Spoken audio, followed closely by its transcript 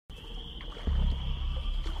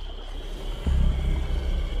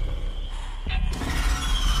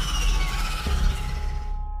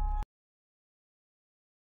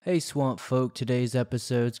Hey Swamp Folk, today's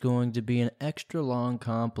episode's going to be an extra long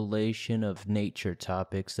compilation of nature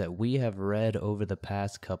topics that we have read over the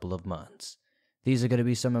past couple of months. These are going to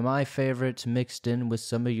be some of my favorites mixed in with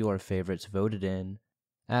some of your favorites voted in.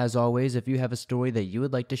 As always, if you have a story that you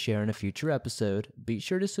would like to share in a future episode, be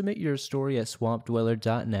sure to submit your story at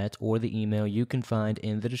swampdweller.net or the email you can find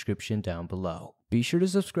in the description down below. Be sure to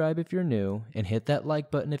subscribe if you're new, and hit that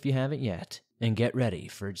like button if you haven't yet, and get ready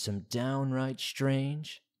for some downright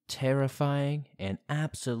strange, terrifying, and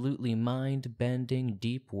absolutely mind-bending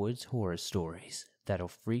deep woods horror stories that'll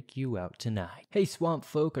freak you out tonight. Hey Swamp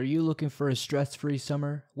Folk, are you looking for a stress-free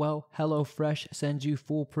summer? Well, HelloFresh sends you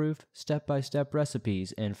foolproof, step-by-step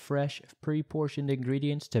recipes and fresh, pre-portioned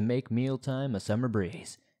ingredients to make mealtime a summer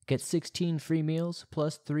breeze. Get 16 free meals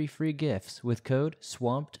plus 3 free gifts with code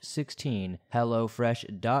SWAMPED16.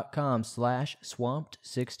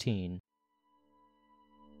 HelloFresh.com/SWAMPED16.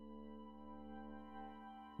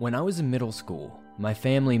 When I was in middle school, my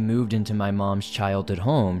family moved into my mom's childhood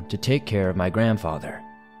home to take care of my grandfather.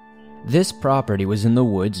 This property was in the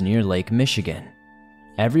woods near Lake Michigan.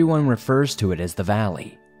 Everyone refers to it as the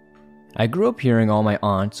Valley. I grew up hearing all my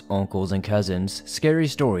aunts, uncles, and cousins' scary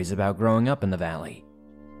stories about growing up in the Valley.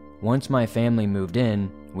 Once my family moved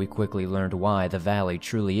in, we quickly learned why the Valley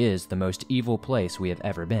truly is the most evil place we have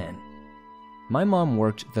ever been. My mom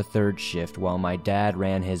worked the third shift while my dad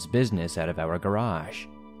ran his business out of our garage.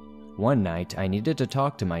 One night, I needed to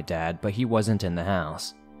talk to my dad, but he wasn't in the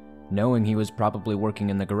house. Knowing he was probably working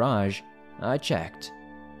in the garage, I checked.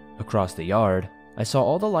 Across the yard, I saw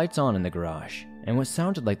all the lights on in the garage, and what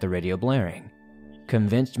sounded like the radio blaring.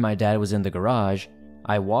 Convinced my dad was in the garage,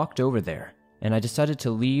 I walked over there, and I decided to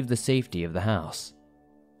leave the safety of the house.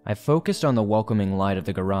 I focused on the welcoming light of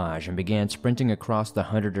the garage and began sprinting across the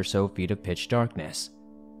 100 or so feet of pitch darkness.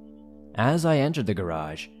 As I entered the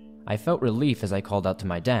garage, I felt relief as I called out to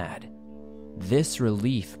my dad. This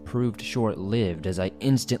relief proved short-lived as I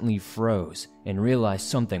instantly froze and realized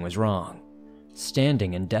something was wrong.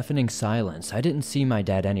 Standing in deafening silence, I didn't see my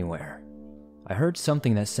dad anywhere. I heard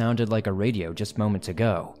something that sounded like a radio just moments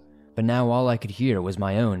ago, but now all I could hear was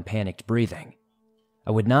my own panicked breathing.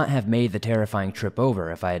 I would not have made the terrifying trip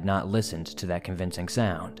over if I had not listened to that convincing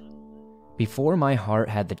sound. Before my heart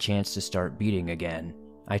had the chance to start beating again,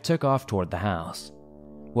 I took off toward the house.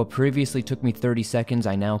 What previously took me 30 seconds,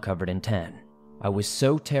 I now covered in 10. I was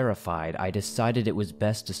so terrified, I decided it was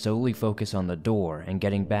best to solely focus on the door and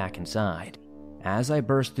getting back inside. As I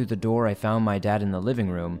burst through the door, I found my dad in the living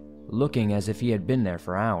room, looking as if he had been there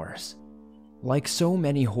for hours. Like so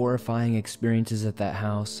many horrifying experiences at that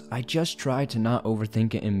house, I just tried to not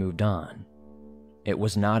overthink it and moved on. It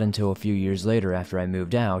was not until a few years later after I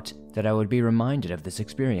moved out that I would be reminded of this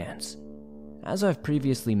experience. As I've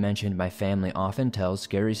previously mentioned, my family often tells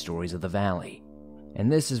scary stories of the Valley,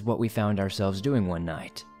 and this is what we found ourselves doing one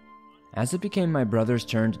night. As it became my brother's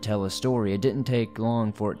turn to tell a story, it didn't take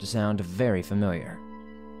long for it to sound very familiar.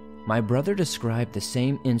 My brother described the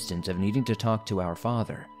same instance of needing to talk to our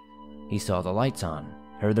father. He saw the lights on,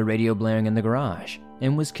 heard the radio blaring in the garage,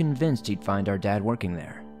 and was convinced he'd find our dad working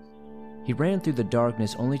there. He ran through the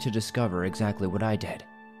darkness only to discover exactly what I did.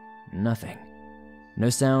 Nothing. No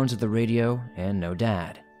sounds of the radio, and no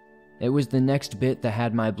dad. It was the next bit that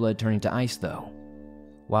had my blood turning to ice, though.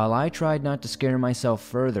 While I tried not to scare myself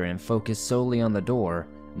further and focus solely on the door,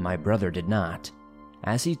 my brother did not.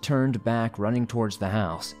 As he turned back running towards the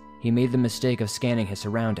house, he made the mistake of scanning his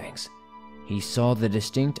surroundings. He saw the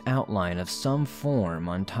distinct outline of some form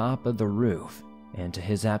on top of the roof, and to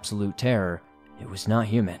his absolute terror, it was not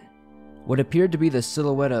human. What appeared to be the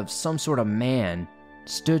silhouette of some sort of man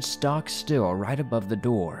stood stock still right above the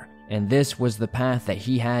door, and this was the path that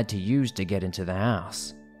he had to use to get into the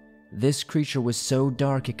house. This creature was so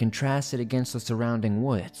dark it contrasted against the surrounding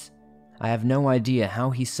woods. I have no idea how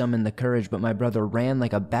he summoned the courage, but my brother ran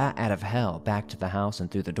like a bat out of hell back to the house and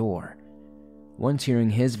through the door. Once hearing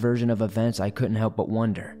his version of events, I couldn't help but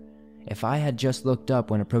wonder, if I had just looked up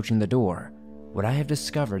when approaching the door, would I have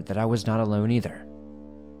discovered that I was not alone either?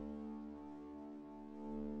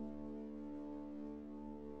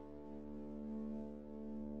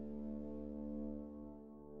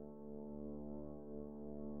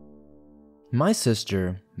 My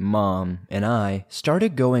sister, mom, and I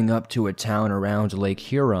started going up to a town around Lake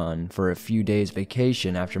Huron for a few days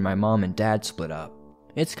vacation after my mom and dad split up.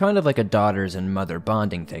 It's kind of like a daughters and mother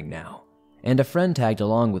bonding thing now, and a friend tagged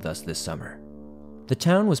along with us this summer. The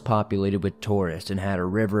town was populated with tourists and had a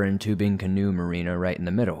river and tubing canoe marina right in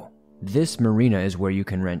the middle. This marina is where you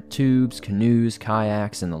can rent tubes, canoes,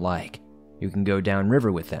 kayaks, and the like. You can go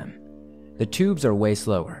downriver with them. The tubes are way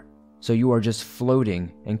slower, so you are just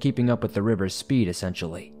floating and keeping up with the river's speed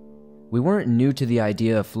essentially. We weren't new to the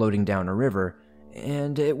idea of floating down a river,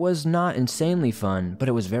 and it was not insanely fun, but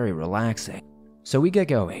it was very relaxing. So we get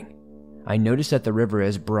going. I noticed that the river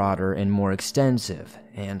is broader and more extensive,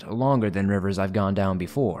 and longer than rivers I've gone down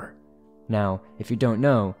before. Now, if you don't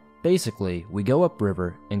know, basically, we go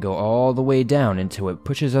upriver and go all the way down until it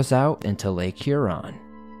pushes us out into Lake Huron.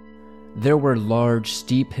 There were large,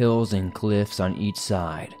 steep hills and cliffs on each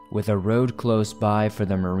side, with a road close by for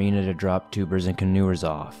the marina to drop tubers and canoers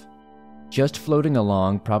off. Just floating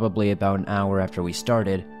along, probably about an hour after we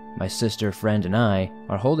started, my sister, friend, and I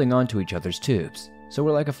are holding on to each other's tubes, so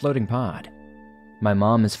we're like a floating pod. My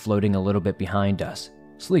mom is floating a little bit behind us,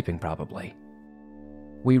 sleeping probably.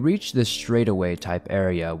 We reach this straightaway type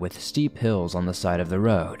area with steep hills on the side of the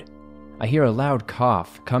road. I hear a loud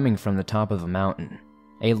cough coming from the top of a mountain.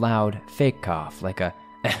 A loud, fake cough, like a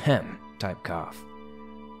ahem type cough.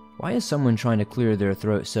 Why is someone trying to clear their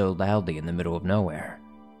throat so loudly in the middle of nowhere?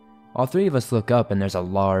 All three of us look up and there's a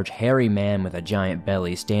large, hairy man with a giant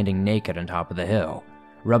belly standing naked on top of the hill,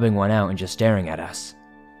 rubbing one out and just staring at us.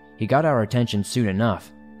 He got our attention soon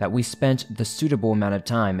enough that we spent the suitable amount of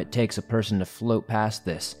time it takes a person to float past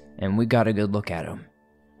this, and we got a good look at him.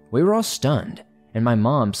 We were all stunned, and my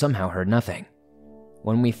mom somehow heard nothing.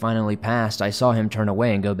 When we finally passed, I saw him turn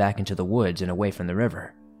away and go back into the woods and away from the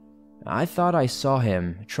river. I thought I saw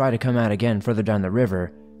him try to come out again further down the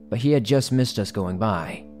river, but he had just missed us going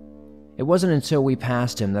by. It wasn't until we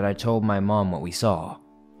passed him that I told my mom what we saw,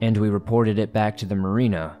 and we reported it back to the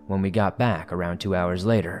marina when we got back around 2 hours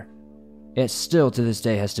later. It still to this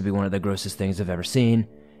day has to be one of the grossest things I've ever seen,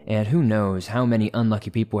 and who knows how many unlucky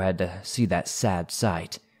people had to see that sad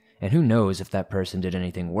sight, and who knows if that person did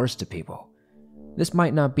anything worse to people. This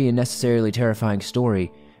might not be a necessarily terrifying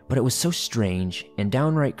story, but it was so strange and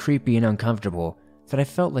downright creepy and uncomfortable that I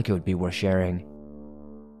felt like it would be worth sharing.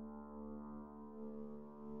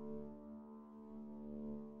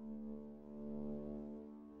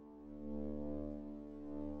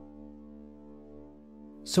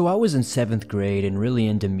 So I was in 7th grade and really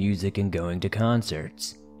into music and going to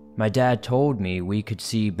concerts. My dad told me we could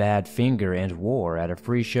see Badfinger and War at a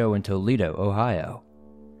free show in Toledo, Ohio.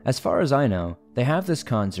 As far as I know, they have this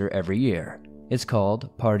concert every year. It's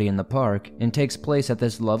called Party in the Park and takes place at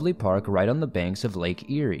this lovely park right on the banks of Lake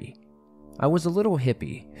Erie. I was a little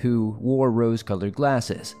hippie who wore rose-colored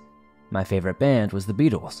glasses. My favorite band was the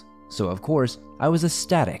Beatles, so of course I was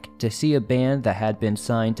ecstatic to see a band that had been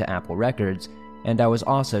signed to Apple Records, and I was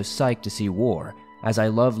also psyched to see War, as I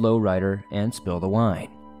love Lowrider and Spill the Wine.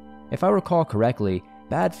 If I recall correctly,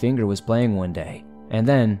 Badfinger was playing one day, and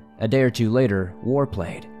then, a day or two later, War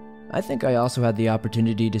played. I think I also had the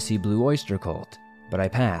opportunity to see Blue Oyster Cult, but I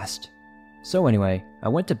passed. So anyway, I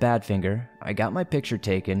went to Badfinger, I got my picture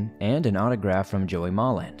taken, and an autograph from Joey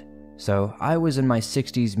Molland. So I was in my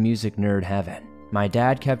 60s music nerd heaven. My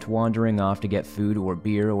dad kept wandering off to get food or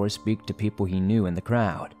beer or speak to people he knew in the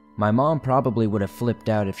crowd. My mom probably would have flipped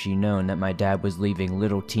out if she'd known that my dad was leaving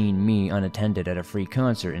little teen me unattended at a free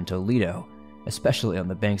concert in Toledo, especially on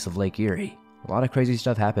the banks of Lake Erie. A lot of crazy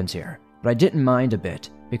stuff happens here, but I didn't mind a bit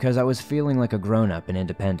because I was feeling like a grown-up and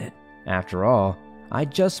independent. After all,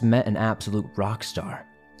 I'd just met an absolute rock star,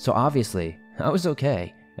 so obviously I was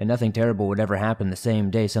okay, and nothing terrible would ever happen the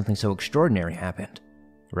same day something so extraordinary happened,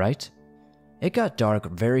 right? It got dark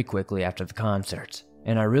very quickly after the concert,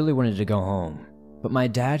 and I really wanted to go home, but my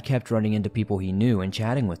dad kept running into people he knew and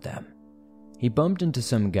chatting with them. He bumped into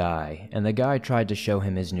some guy, and the guy tried to show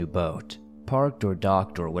him his new boat, parked or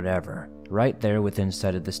docked or whatever, right there within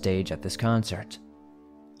sight of the stage at this concert.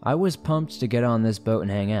 I was pumped to get on this boat and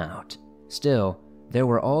hang out. Still, there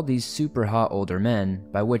were all these super hot older men,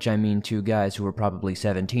 by which I mean 2 guys who were probably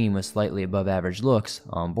 17 with slightly above average looks,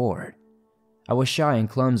 on board. I was shy and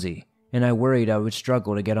clumsy, and I worried I would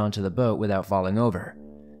struggle to get onto the boat without falling over.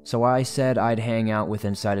 So I said I'd hang out with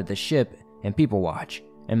inside of the ship and people watch,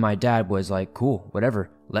 and my dad was like, cool, whatever,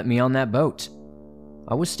 let me on that boat.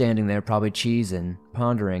 I was standing there probably cheesing,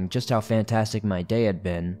 pondering just how fantastic my day had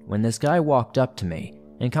been, when this guy walked up to me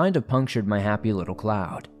and kind of punctured my happy little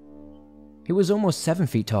cloud. He was almost 7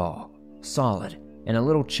 feet tall, solid, and a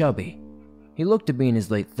little chubby. He looked to be in his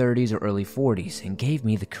late 30s or early 40s and gave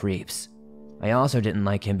me the creeps. I also didn't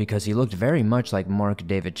like him because he looked very much like Mark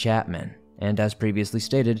David Chapman, and as previously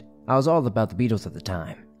stated, I was all about the Beatles at the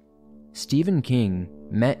time. Stephen King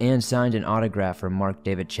met and signed an autograph for Mark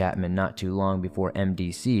David Chapman not too long before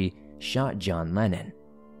MDC shot John Lennon.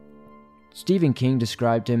 Stephen King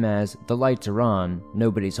described him as, the lights are on,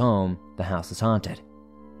 nobody's home, the house is haunted.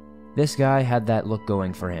 This guy had that look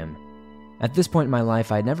going for him. At this point in my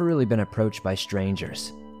life, I'd never really been approached by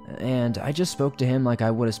strangers, and I just spoke to him like I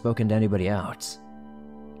would have spoken to anybody else.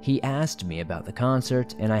 He asked me about the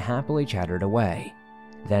concert, and I happily chattered away.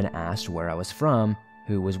 Then asked where I was from,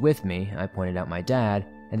 who was with me. I pointed out my dad,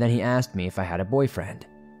 and then he asked me if I had a boyfriend.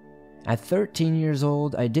 At 13 years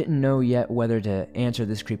old, I didn't know yet whether to answer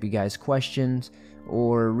this creepy guy's questions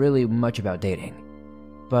or really much about dating.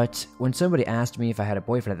 But when somebody asked me if I had a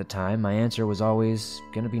boyfriend at the time, my answer was always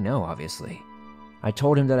gonna be no, obviously. I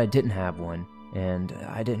told him that I didn't have one, and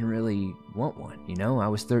I didn't really want one, I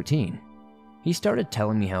was 13. He started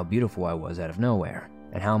telling me how beautiful I was out of nowhere,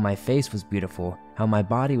 and how my face was beautiful, how my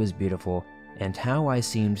body was beautiful, and how I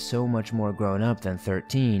seemed so much more grown up than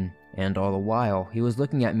 13, and all the while, he was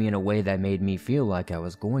looking at me in a way that made me feel like I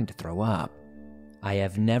was going to throw up. I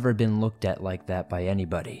have never been looked at like that by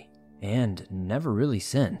anybody, and never really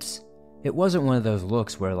since. It wasn't one of those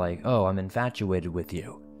looks where like, oh, I'm infatuated with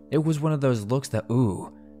you. It was one of those looks that,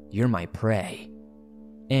 ooh, you're my prey.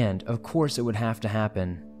 And, of course, it would have to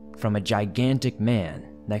happen from a gigantic man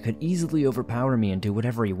that could easily overpower me and do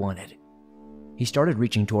whatever he wanted. He started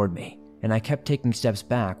reaching toward me, and I kept taking steps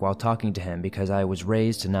back while talking to him because I was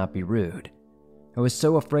raised to not be rude. I was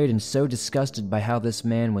so afraid and so disgusted by how this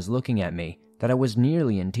man was looking at me that I was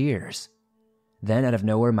nearly in tears. Then, out of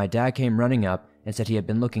nowhere, my dad came running up and said he had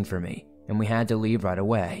been looking for me, and we had to leave right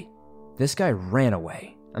away. This guy ran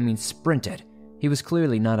away. Sprinted. He was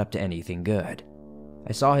clearly not up to anything good.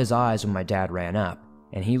 I saw his eyes when my dad ran up,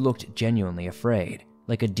 and he looked genuinely afraid,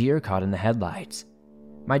 like a deer caught in the headlights.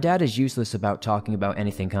 My dad is useless about talking about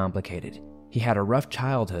anything complicated. He had a rough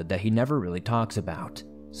childhood that he never really talks about,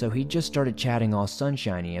 so he just started chatting all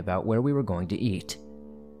sunshiny about where we were going to eat.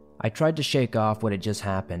 I tried to shake off what had just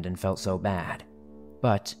happened and felt so bad.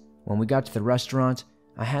 But when we got to the restaurant,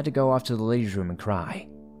 I had to go off to the ladies' room and cry.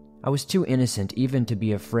 I was too innocent even to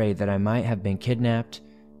be afraid that I might have been kidnapped,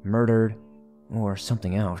 murdered, or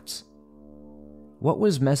something else. What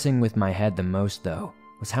was messing with my head the most, though,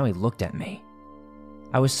 was how he looked at me.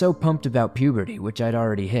 I was so pumped about puberty, which I'd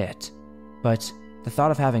already hit. But the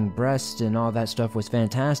thought of having breasts and all that stuff was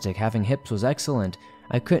fantastic, having hips was excellent.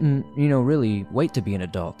 I couldn't, really wait to be an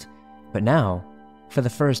adult. But now, for the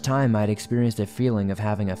first time, I'd experienced a feeling of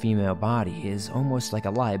having a female body is almost like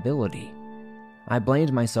a liability. I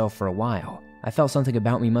blamed myself for a while. I felt something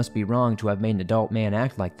about me must be wrong to have made an adult man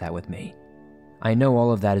act like that with me. I know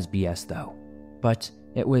all of that is BS though. But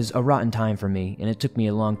it was a rotten time for me, and it took me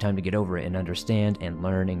a long time to get over it and understand and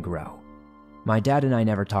learn and grow. My dad and I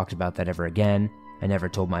never talked about that ever again. I never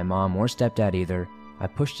told my mom or stepdad either. I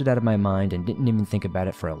pushed it out of my mind and didn't even think about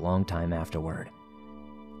it for a long time afterward.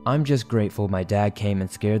 I'm just grateful my dad came and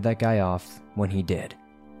scared that guy off when he did,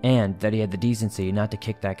 and that he had the decency not to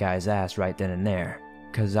kick that guy's ass right then and there,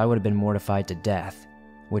 because I would have been mortified to death,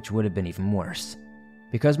 which would have been even worse.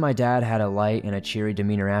 Because my dad had a light and a cheery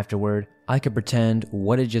demeanor afterward, I could pretend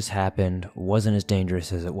what had just happened wasn't as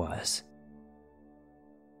dangerous as it was.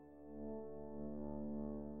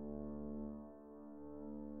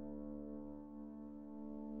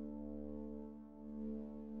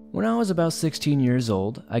 When I was about 16 years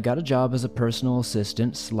old, I got a job as a personal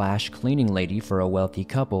assistant / cleaning lady for a wealthy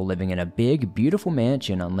couple living in a big, beautiful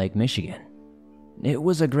mansion on Lake Michigan. It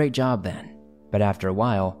was a great job then, but after a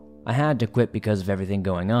while, I had to quit because of everything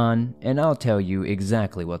going on, and I'll tell you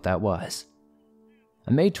exactly what that was.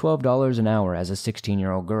 I made $12 an hour as a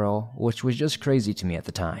 16-year-old girl, which was just crazy to me at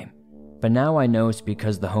the time. But now I know it's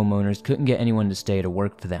because the homeowners couldn't get anyone to stay to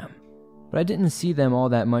work for them. But I didn't see them all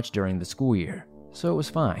that much during the school year, so it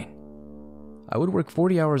was fine. I would work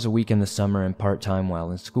 40 hours a week in the summer and part-time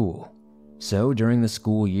while in school. So during the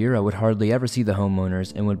school year, I would hardly ever see the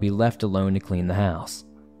homeowners and would be left alone to clean the house.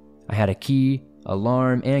 I had a key,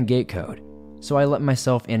 alarm, and gate code, so I let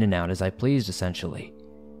myself in and out as I pleased essentially.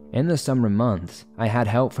 In the summer months, I had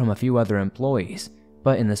help from a few other employees,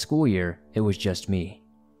 but in the school year, it was just me.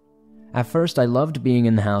 At first, I loved being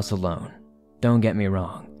in the house alone. Don't get me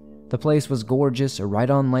wrong. The place was gorgeous, right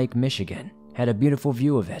on Lake Michigan, had a beautiful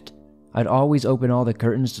view of it. I'd always open all the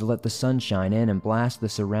curtains to let the sun shine in and blast the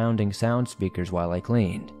surrounding sound speakers while I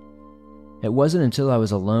cleaned. It wasn't until I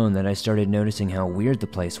was alone that I started noticing how weird the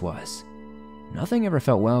place was. Nothing ever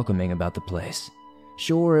felt welcoming about the place.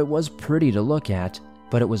 Sure, it was pretty to look at,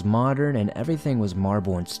 but it was modern and everything was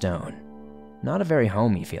marble and stone. Not a very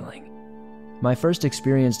homey feeling. My first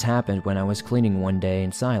experience happened when I was cleaning one day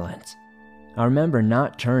in silence. I remember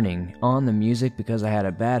not turning on the music because I had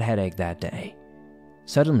a bad headache that day.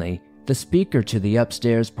 Suddenly, the speaker to the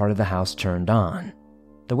upstairs part of the house turned on.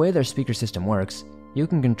 The way their speaker system works, you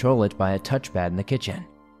can control it by a touchpad in the kitchen,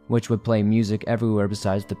 which would play music everywhere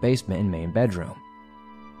besides the basement and main bedroom.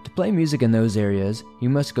 To play music in those areas, you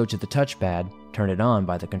must go to the touchpad, turn it on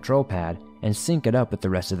by the control pad, and sync it up with the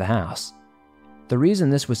rest of the house. The reason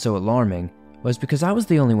this was so alarming was because I was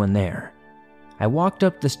the only one there. I walked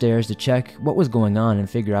up the stairs to check what was going on and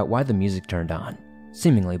figure out why the music turned on,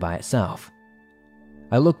 seemingly by itself.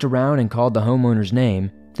 I looked around and called the homeowner's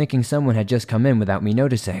name, thinking someone had just come in without me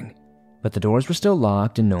noticing, but the doors were still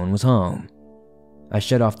locked and no one was home. I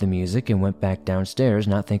shut off the music and went back downstairs,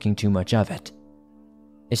 not thinking too much of it.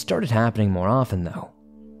 It started happening more often though.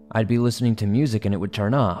 I'd be listening to music and it would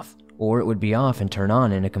turn off, or it would be off and turn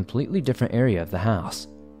on in a completely different area of the house.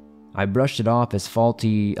 I brushed it off as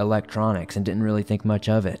faulty electronics and didn't really think much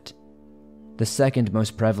of it. The second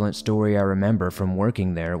most prevalent story I remember from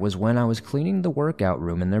working there was when I was cleaning the workout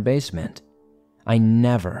room in their basement. I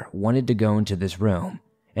never wanted to go into this room,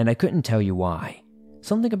 and I couldn't tell you why.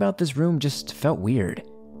 Something about this room just felt weird.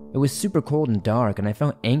 It was super cold and dark, and I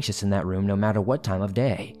felt anxious in that room no matter what time of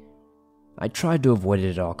day. I tried to avoid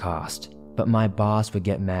it at all costs, but my boss would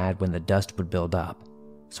get mad when the dust would build up,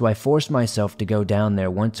 so I forced myself to go down there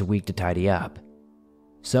once a week to tidy up.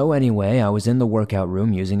 So anyway, I was in the workout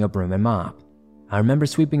room using a broom and mop. I remember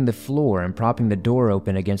sweeping the floor and propping the door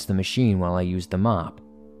open against the machine while I used the mop.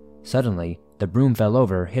 Suddenly, the broom fell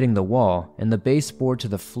over, hitting the wall, and the baseboard to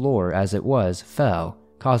the floor as it was fell,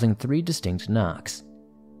 causing 3 distinct knocks.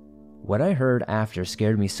 What I heard after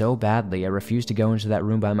scared me so badly I refused to go into that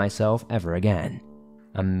room by myself ever again.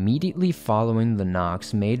 Immediately following the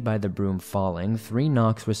knocks made by the broom falling, 3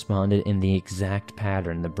 knocks responded in the exact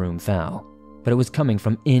pattern the broom fell, but it was coming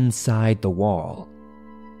from inside the wall.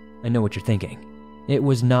 I know what you're thinking. It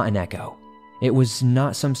was not an echo. It was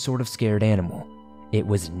not some sort of scared animal. It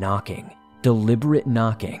was knocking. Deliberate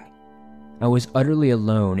knocking. I was utterly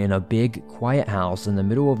alone in a big, quiet house in the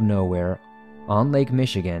middle of nowhere on Lake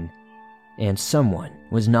Michigan, and someone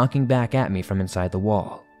was knocking back at me from inside the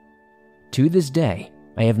wall. To this day,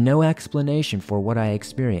 I have no explanation for what I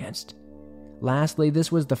experienced. Lastly,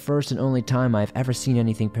 this was the first and only time I've ever seen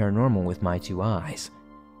anything paranormal with my 2 eyes.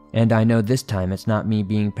 And I know this time it's not me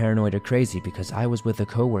being paranoid or crazy because I was with a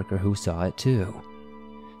coworker who saw it too.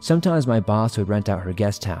 Sometimes my boss would rent out her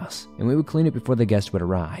guest house, and we would clean it before the guests would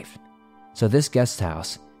arrive. So this guest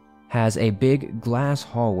house has a big glass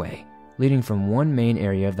hallway leading from one main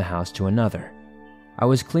area of the house to another. I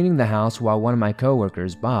was cleaning the house while one of my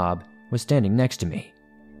coworkers, Bob, was standing next to me.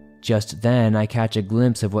 Just then, I catch a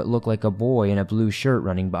glimpse of what looked like a boy in a blue shirt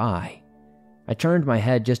running by. I turned my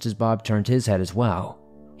head just as Bob turned his head as well.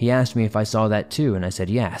 He asked me if I saw that too, and I said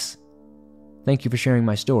yes. Thank you for sharing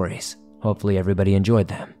my stories. Hopefully everybody enjoyed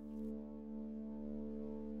them.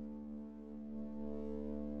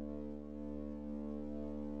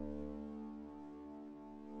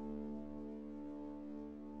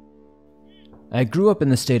 I grew up in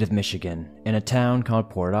the state of Michigan, in a town called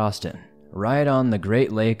Port Austin, right on the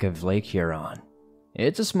Great Lake of Lake Huron.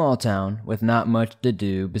 It's a small town with not much to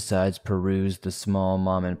do besides peruse the small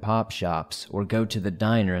mom and pop shops or go to the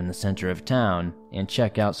diner in the center of town and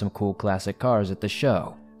check out some cool classic cars at the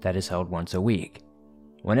show that is held once a week.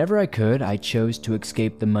 Whenever I could, I chose to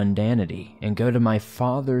escape the mundanity and go to my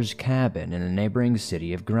father's cabin in the neighboring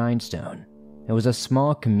city of Grindstone. It was a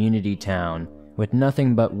small community town with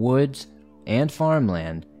nothing but woods and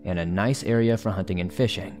farmland and a nice area for hunting and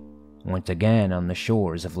fishing, once again on the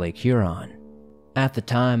shores of Lake Huron. At the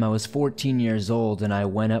time, I was 14 years old and I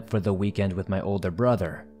went up for the weekend with my older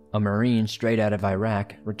brother, a Marine straight out of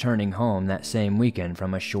Iraq, returning home that same weekend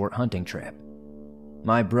from a short hunting trip.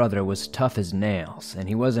 My brother was tough as nails and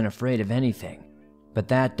he wasn't afraid of anything, but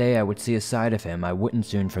that day I would see a side of him I wouldn't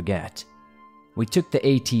soon forget. We took the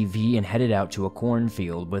ATV and headed out to a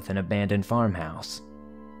cornfield with an abandoned farmhouse.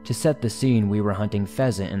 To set the scene, we were hunting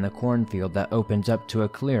pheasant in the cornfield that opens up to a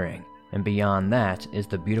clearing, and beyond that is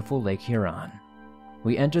the beautiful Lake Huron.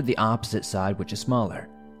 We entered the opposite side, which is smaller,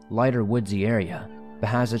 lighter woodsy area, but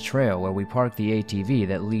has a trail where we parked the ATV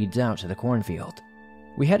that leads out to the cornfield.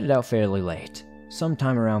 We headed out fairly late,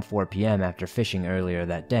 sometime around 4 p.m. after fishing earlier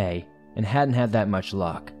that day, and hadn't had that much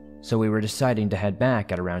luck, so we were deciding to head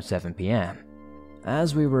back at around 7 p.m.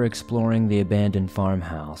 As we were exploring the abandoned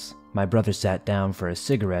farmhouse, my brother sat down for a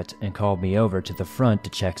cigarette and called me over to the front to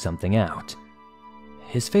check something out.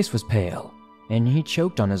 His face was pale, and he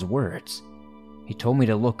choked on his words. He told me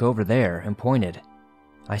to look over there and pointed.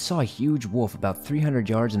 I saw a huge wolf about 300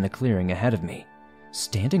 yards in the clearing ahead of me,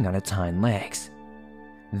 standing on its hind legs.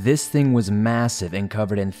 This thing was massive and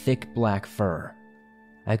covered in thick black fur.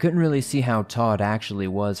 I couldn't really see how tall it actually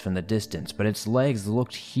was from the distance, but its legs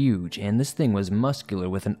looked huge and this thing was muscular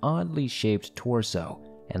with an oddly shaped torso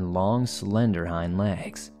and long, slender hind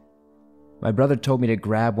legs. My brother told me to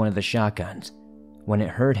grab one of the shotguns. When it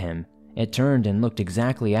heard him, it turned and looked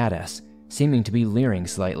exactly at us, seeming to be leering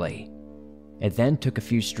slightly. It then took a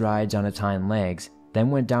few strides on its hind legs,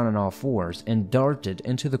 then went down on all fours and darted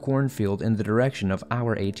into the cornfield in the direction of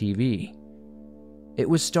our ATV. It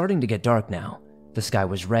was starting to get dark now. The sky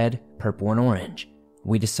was red, purple, and orange.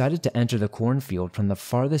 We decided to enter the cornfield from the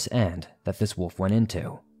farthest end that this wolf went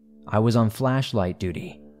into. I was on flashlight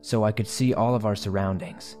duty, so I could see all of our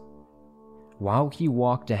surroundings. While he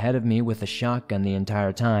walked ahead of me with a shotgun the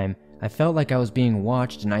entire time, I felt like I was being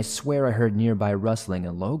watched, and I swear I heard nearby rustling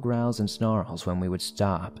and low growls and snarls when we would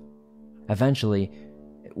stop. Eventually,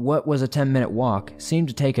 what was a 10-minute walk seemed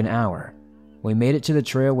to take an hour. We made it to the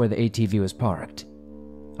trail where the ATV was parked.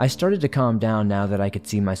 I started to calm down now that I could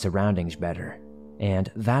see my surroundings better,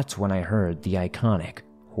 and that's when I heard the iconic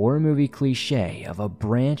horror movie cliche of a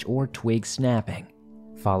branch or twig snapping,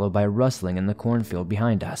 followed by rustling in the cornfield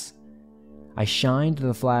behind us. I shined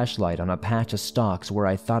the flashlight on a patch of stalks where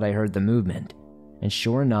I thought I heard the movement, and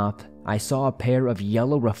sure enough, I saw a pair of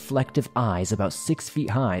yellow reflective eyes about 6 feet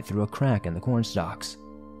high through a crack in the corn stalks.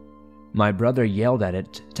 My brother yelled at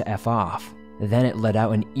it to F off, then it let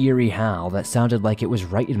out an eerie howl that sounded like it was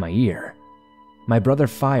right in my ear. My brother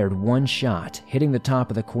fired one shot, hitting the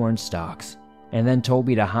top of the corn stalks, and then told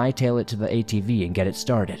me to hightail it to the ATV and get it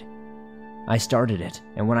started. I started it,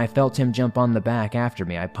 and when I felt him jump on the back after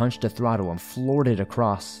me, I punched the throttle and floored it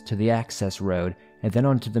across to the access road and then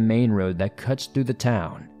onto the main road that cuts through the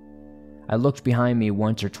town. I looked behind me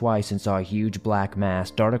once or twice and saw a huge black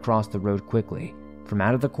mass dart across the road quickly, from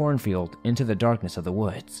out of the cornfield into the darkness of the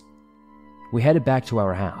woods. We headed back to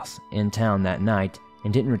our house, in town that night,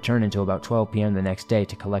 and didn't return until about 12 p.m. the next day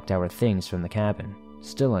to collect our things from the cabin,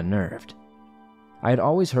 still unnerved. I had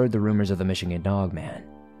always heard the rumors of the Michigan Dog Man,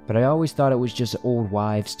 but I always thought it was just an old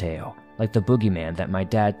wives' tale, like the boogeyman that my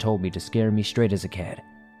dad told me to scare me straight as a kid.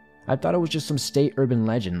 I thought it was just some state urban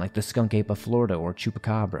legend like the skunk ape of Florida or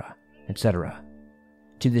chupacabra, etc.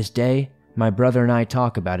 To this day, my brother and I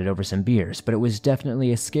talk about it over some beers, but it was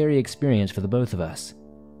definitely a scary experience for the both of us.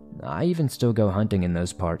 I even still go hunting in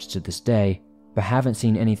those parts to this day, but haven't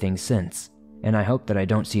seen anything since, and I hope that I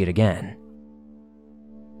don't see it again.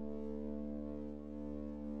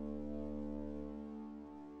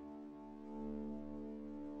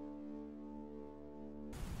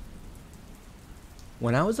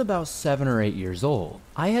 When I was about 7 or 8 years old,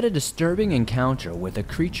 I had a disturbing encounter with a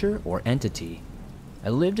creature or entity. I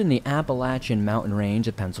lived in the Appalachian mountain range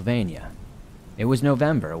of Pennsylvania. It was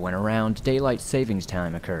November when around daylight savings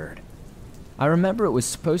time occurred. I remember it was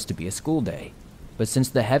supposed to be a school day, but since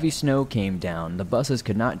the heavy snow came down, the buses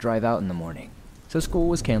could not drive out in the morning, so school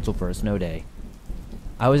was canceled for a snow day.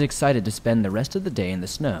 I was excited to spend the rest of the day in the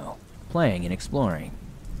snow, playing and exploring.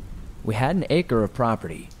 We had an acre of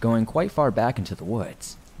property going quite far back into the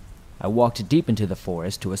woods. I walked deep into the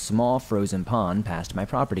forest to a small frozen pond past my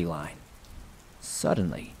property line.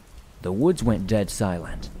 Suddenly, the woods went dead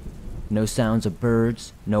silent. No sounds of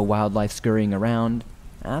birds, no wildlife scurrying around,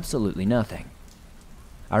 absolutely nothing.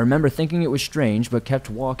 I remember thinking it was strange but kept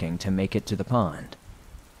walking to make it to the pond.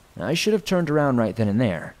 I should have turned around right then and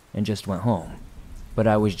there and just went home, but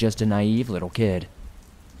I was just a naive little kid.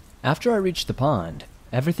 After I reached the pond,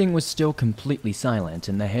 everything was still completely silent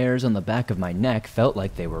and the hairs on the back of my neck felt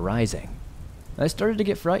like they were rising. I started to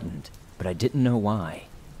get frightened, but I didn't know why.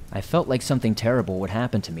 I felt like something terrible would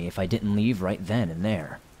happen to me if I didn't leave right then and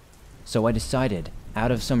there. So I decided,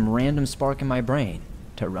 out of some random spark in my brain,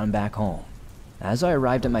 to run back home. As I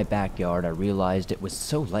arrived at my backyard, I realized it was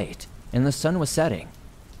so late, and the sun was setting.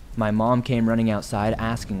 My mom came running outside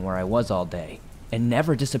asking where I was all day, and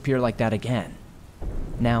never disappeared like that again.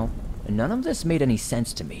 Now, none of this made any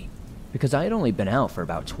sense to me, because I had only been out for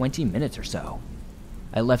about 20 minutes or so.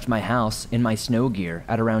 I left my house in my snow gear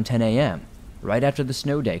at around 10 a.m., right after the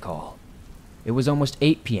snow day call. It was almost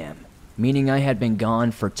 8 p.m., meaning I had been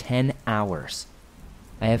gone for 10 hours.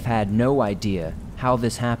 I have had no idea how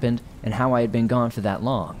this happened and how I had been gone for that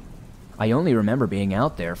long. I only remember being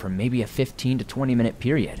out there for maybe a 15 to 20 minute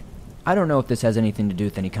period. I don't know if this has anything to do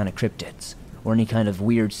with any kind of cryptids or any kind of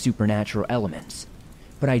weird supernatural elements,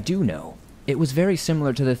 but I do know it was very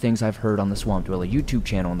similar to the things I've heard on the Swamp Dweller YouTube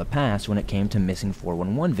channel in the past when it came to missing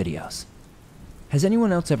 411 videos. Has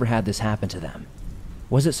anyone else ever had this happen to them?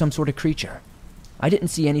 Was it some sort of creature? I didn't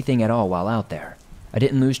see anything at all while out there. I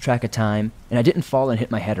didn't lose track of time, and I didn't fall and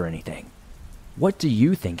hit my head or anything. What do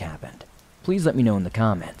you think happened? Please let me know in the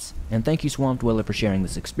comments, and thank you Swamp Dweller for sharing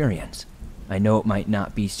this experience. I know it might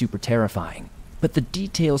not be super terrifying, but the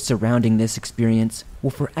details surrounding this experience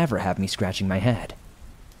will forever have me scratching my head.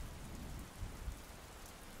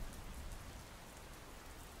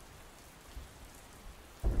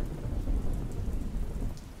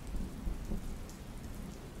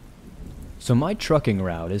 So my trucking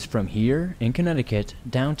route is from here in Connecticut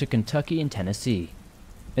down to Kentucky and Tennessee.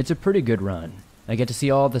 It's a pretty good run. I get to see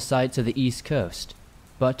all the sights of the East Coast.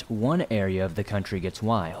 But one area of the country gets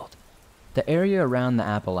wild. The area around the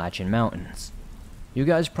Appalachian Mountains. You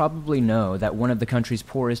guys probably know that one of the country's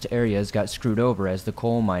poorest areas got screwed over as the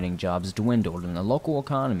coal mining jobs dwindled and the local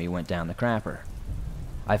economy went down the crapper.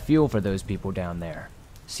 I feel for those people down there.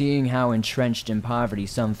 Seeing how entrenched in poverty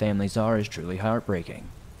some families are is truly heartbreaking.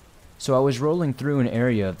 So I was rolling through an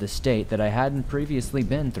area of the state that I hadn't previously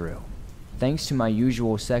been through, thanks to my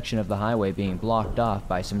usual section of the highway being blocked off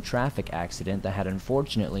by some traffic accident that had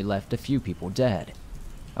unfortunately left a few people dead.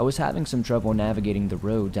 I was having some trouble navigating the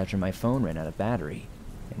roads after my phone ran out of battery,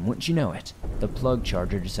 and wouldn't you know it, the plug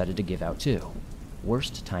charger decided to give out too.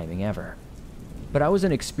 Worst timing ever. But I was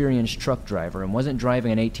an experienced truck driver and wasn't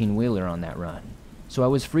driving an 18-wheeler on that run, so I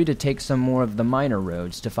was free to take some more of the minor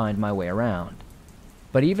roads to find my way around.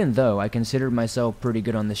 But even though I considered myself pretty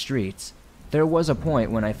good on the streets, there was a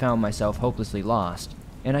point when I found myself hopelessly lost,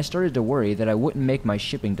 and I started to worry that I wouldn't make my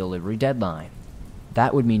shipping delivery deadline.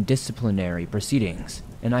 That would mean disciplinary proceedings,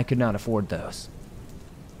 and I could not afford those.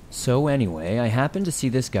 So anyway, I happened to see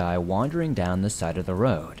this guy wandering down the side of the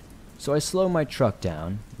road. So I slow my truck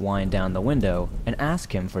down, wind down the window, and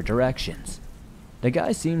ask him for directions. The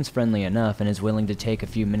guy seems friendly enough and is willing to take a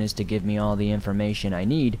few minutes to give me all the information I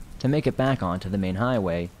need to make it back onto the main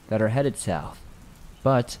highway that are headed south.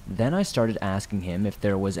 But then I started asking him if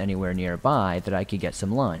there was anywhere nearby that I could get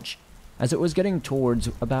some lunch, as it was getting towards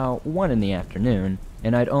about 1 in the afternoon,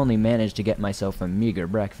 and I'd only managed to get myself a meager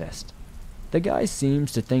breakfast. The guy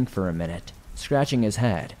seems to think for a minute, scratching his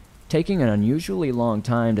head, taking an unusually long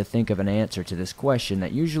time to think of an answer to this question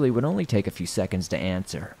that usually would only take a few seconds to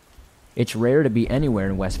answer. It's rare to be anywhere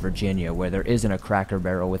in West Virginia where there isn't a Cracker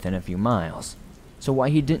Barrel within a few miles, so why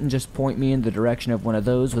he didn't just point me in the direction of one of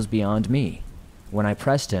those was beyond me. When I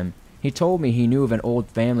pressed him, he told me he knew of an old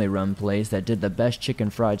family-run place that did the best chicken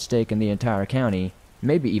fried steak in the entire county,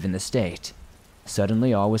 maybe even the state.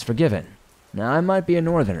 Suddenly all was forgiven. Now I might be a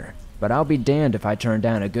northerner, but I'll be damned if I turn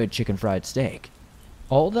down a good chicken fried steak.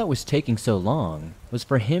 All that was taking so long was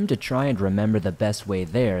for him to try and remember the best way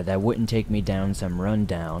there that wouldn't take me down some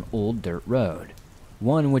run-down old dirt road,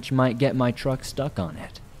 one which might get my truck stuck on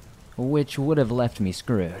it, which would have left me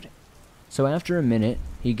screwed. So after a minute,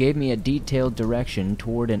 he gave me a detailed direction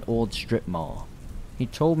toward an old strip mall. He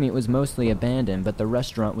told me it was mostly abandoned, but the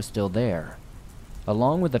restaurant was still there,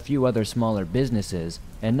 along with a few other smaller businesses,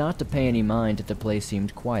 and not to pay any mind if the place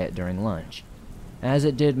seemed quiet during lunch, as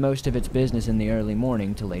it did most of its business in the early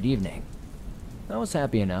morning to late evening. I was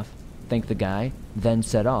happy enough, thanked the guy, then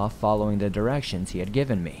set off following the directions he had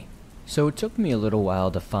given me. So it took me a little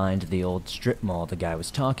while to find the old strip mall the guy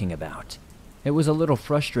was talking about. It was a little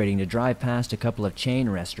frustrating to drive past a couple of chain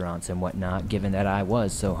restaurants and whatnot, given that I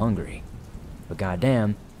was so hungry. But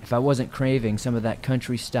goddamn, if I wasn't craving some of that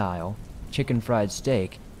country style, chicken fried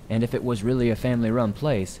steak, and if it was really a family-run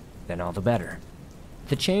place, then all the better.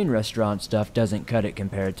 The chain restaurant stuff doesn't cut it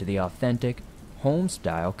compared to the authentic,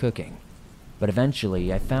 home-style cooking. But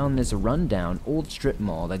eventually, I found this run-down old strip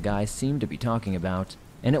mall the guy seemed to be talking about,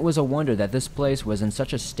 and it was a wonder that this place was in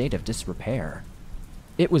such a state of disrepair.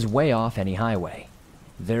 It was way off any highway.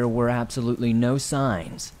 There were absolutely no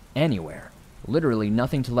signs, anywhere. Literally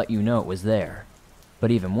nothing to let you know it was there.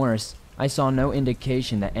 But even worse, I saw no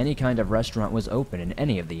indication that any kind of restaurant was open in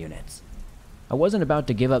any of the units. I wasn't about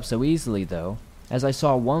to give up so easily, though, as I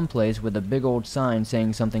saw one place with a big old sign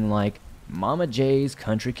saying something like, Mama J's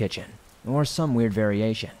Country Kitchen, or some weird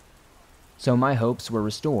variation. So my hopes were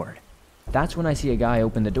restored. That's when I see a guy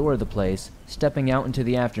open the door of the place, stepping out into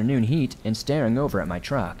the afternoon heat and staring over at my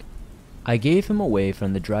truck. I gave him away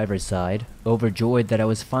from the driver's side, overjoyed that I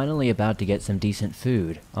was finally about to get some decent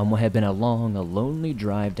food on what had been a lonely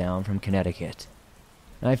drive down from Connecticut.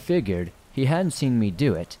 I figured he hadn't seen me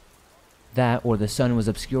do it. That or the sun was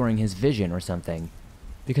obscuring his vision or something,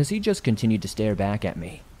 because he just continued to stare back at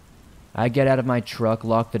me. I get out of my truck,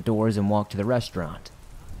 lock the doors, and walk to the restaurant.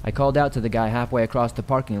 I called out to the guy halfway across the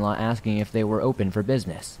parking lot asking if they were open for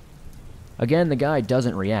business. Again, the guy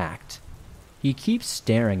doesn't react. He keeps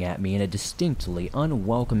staring at me in a distinctly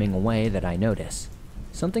unwelcoming way that I notice.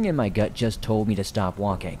 Something in my gut just told me to stop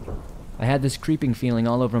walking. I had this creeping feeling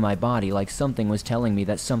all over my body, like something was telling me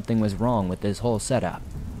that something was wrong with this whole setup.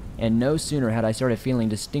 And no sooner had I started feeling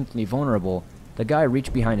distinctly vulnerable, the guy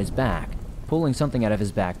reached behind his back, pulling something out of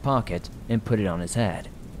his back pocket, and put it on his head.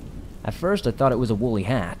 At first I thought it was a woolly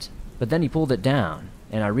hat, but then he pulled it down,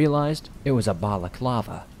 and I realized it was a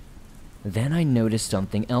balaclava. Then I noticed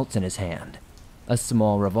something else in his hand, a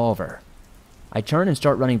small revolver. I turn and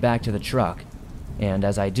start running back to the truck, and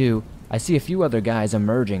as I do, I see a few other guys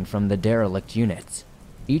emerging from the derelict units,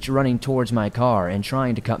 each running towards my car and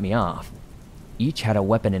trying to cut me off. Each had a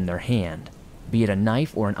weapon in their hand, be it a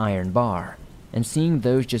knife or an iron bar, and seeing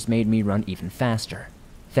those just made me run even faster.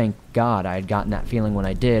 Thank God I had gotten that feeling when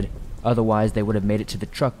I did, otherwise they would have made it to the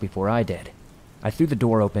truck before I did. I threw the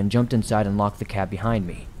door open, jumped inside, and locked the cab behind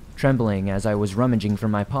me, trembling as I was rummaging for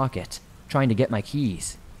my pocket, trying to get my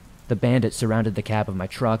keys. The bandits surrounded the cab of my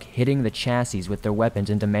truck, hitting the chassis with their weapons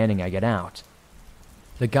and demanding I get out.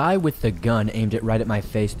 The guy with the gun aimed it right at my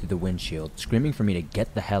face through the windshield, screaming for me to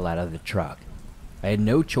get the hell out of the truck. I had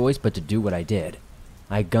no choice but to do what I did.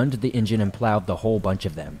 I gunned the engine and plowed the whole bunch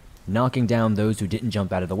of them, knocking down those who didn't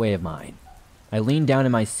jump out of the way of mine. I leaned down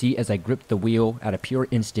in my seat as I gripped the wheel out of pure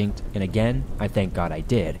instinct, and again, I thank God I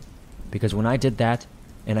did, because when I did that,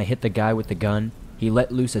 and I hit the guy with the gun, he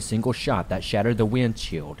let loose a single shot that shattered the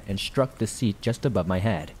windshield and struck the seat just above my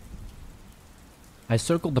head. I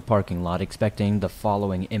circled the parking lot expecting the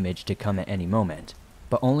following image to come at any moment,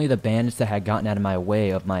 but only the bandits that had gotten out of my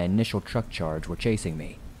way of my initial truck charge were chasing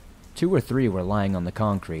me. 2 or 3 were lying on the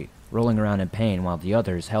concrete, rolling around in pain while the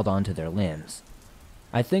others held on to their limbs.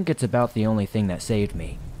 I think it's about the only thing that saved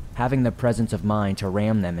me, having the presence of mind to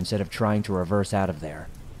ram them instead of trying to reverse out of there.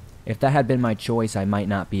 If that had been my choice, I might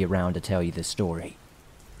not be around to tell you this story.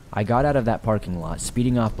 I got out of that parking lot,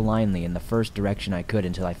 speeding off blindly in the first direction I could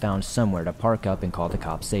until I found somewhere to park up and call the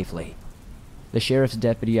cops safely. The sheriff's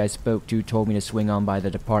deputy I spoke to told me to swing on by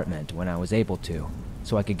the department when I was able to,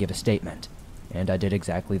 so I could give a statement, and I did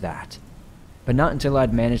exactly that. But not until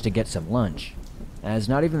I'd managed to get some lunch, as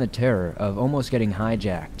not even the terror of almost getting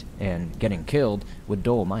hijacked and getting killed would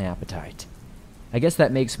dull my appetite. I guess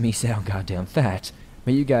that makes me sound goddamn fat,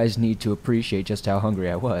 but you guys need to appreciate just how hungry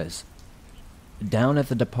I was. Down at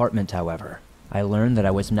the department, however, I learned that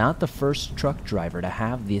I was not the first truck driver to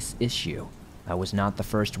have this issue. I was not the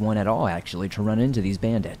first one at all, actually, to run into these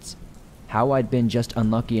bandits. How I'd been just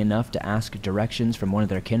unlucky enough to ask directions from one of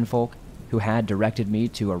their kinfolk, who had directed me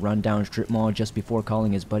to a rundown strip mall just before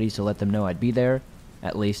calling his buddies to let them know I'd be there.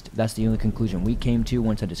 At least, that's the only conclusion we came to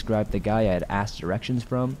once I described the guy I had asked directions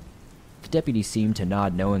from. The deputy seemed to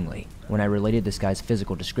nod knowingly when I related this guy's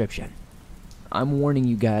physical description. I'm warning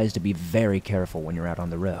you guys to be very careful when you're out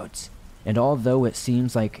on the roads. And although it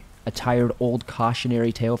seems like a tired old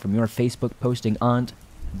cautionary tale from your Facebook posting aunt,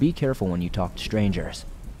 be careful when you talk to strangers.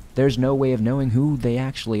 There's no way of knowing who they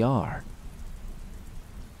actually are.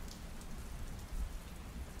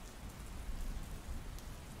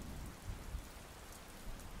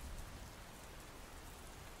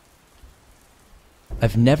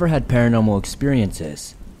 I've never had paranormal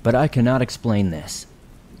experiences, but I cannot explain this.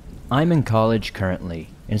 I'm in college currently,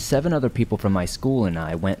 and 7 other people from my school and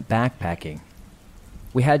I went backpacking.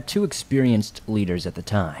 We had 2 experienced leaders at the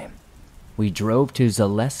time. We drove to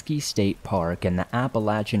Zaleski State Park in the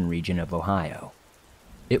Appalachian region of Ohio.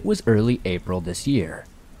 It was early April this year,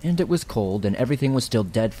 and it was cold and everything was still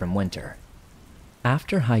dead from winter.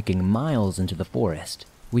 After hiking miles into the forest,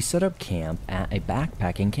 we set up camp at a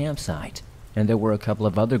backpacking campsite, and there were a couple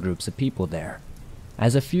of other groups of people there.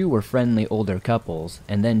 As a few were friendly older couples,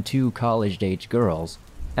 and then 2 college-age girls,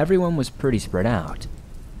 everyone was pretty spread out.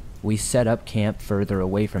 We set up camp further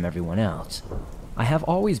away from everyone else. I have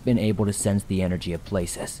always been able to sense the energy of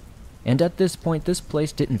places, and at this point this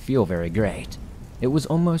place didn't feel very great. It was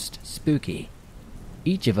almost spooky.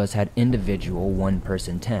 Each of us had individual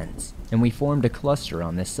 1-person tents, and we formed a cluster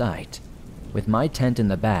on this site, with my tent in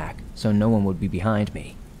the back so no one would be behind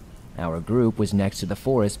me. Our group was next to the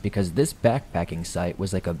forest because this backpacking site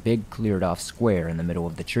was like a big cleared-off square in the middle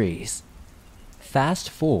of the trees. Fast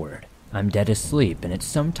forward, I'm dead asleep and it's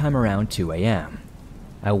sometime around 2 a.m.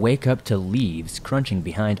 I wake up to leaves crunching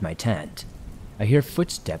behind my tent. I hear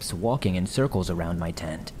footsteps walking in circles around my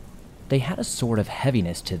tent. They had a sort of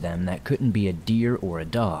heaviness to them that couldn't be a deer or a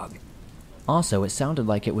dog. Also, it sounded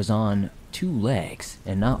like it was on 2 legs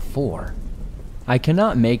and not 4. I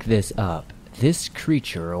cannot make this up. This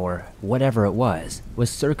creature, or whatever it was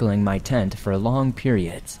circling my tent for long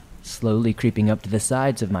periods, slowly creeping up to the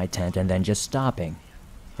sides of my tent and then just stopping.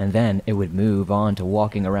 And then it would move on to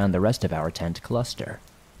walking around the rest of our tent cluster.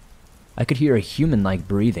 I could hear a human-like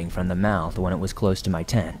breathing from the mouth when it was close to my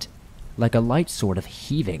tent, like a light sort of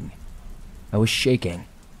heaving. I was shaking,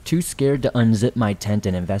 too scared to unzip my tent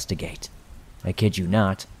and investigate. I kid you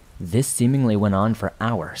not, this seemingly went on for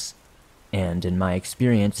hours. And in my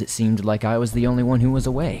experience, it seemed like I was the only one who was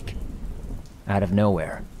awake. Out of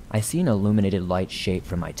nowhere, I see an illuminated light shape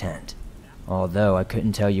from my tent, although I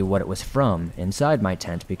couldn't tell you what it was from inside my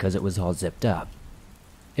tent because it was all zipped up.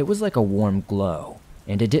 It was like a warm glow,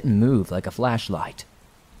 and it didn't move like a flashlight.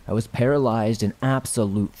 I was paralyzed in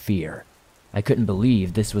absolute fear. I couldn't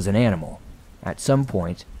believe this was an animal. At some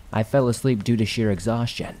point, I fell asleep due to sheer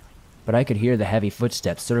exhaustion, but I could hear the heavy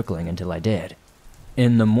footsteps circling until I did.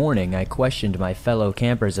 In the morning, I questioned my fellow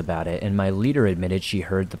campers about it, and my leader admitted she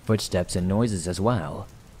heard the footsteps and noises as well.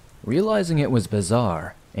 Realizing it was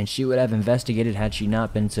bizarre, and she would have investigated had she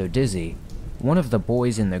not been so dizzy, one of the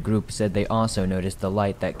boys in the group said they also noticed the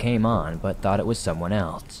light that came on but thought it was someone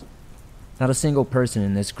else. Not a single person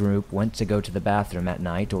in this group went to go to the bathroom at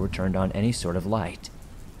night or turned on any sort of light.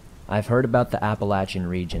 I've heard about the Appalachian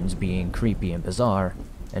regions being creepy and bizarre,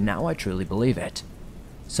 and now I truly believe it.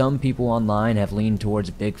 Some people online have leaned towards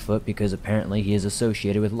Bigfoot because apparently he is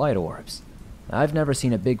associated with light orbs. I've never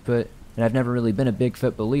seen a Bigfoot, and I've never really been a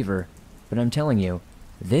Bigfoot believer, but I'm telling you,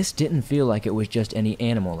 this didn't feel like it was just any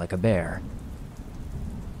animal like a bear.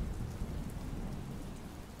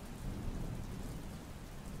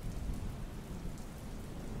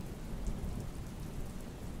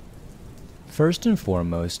 First and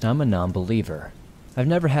foremost, I'm a non-believer. I've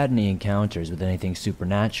never had any encounters with anything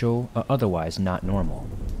supernatural or otherwise not normal.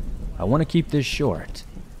 I want to keep this short.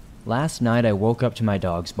 Last night I woke up to my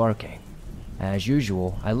dogs barking. As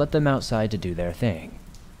usual, I let them outside to do their thing.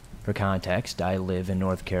 For context, I live in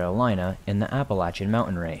North Carolina in the Appalachian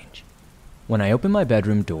mountain range. When I open my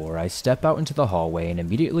bedroom door, I step out into the hallway and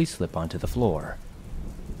immediately slip onto the floor.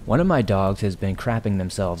 One of my dogs has been crapping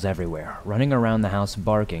themselves everywhere, running around the house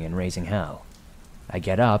barking and raising hell. I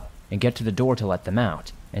get up and get to the door to let them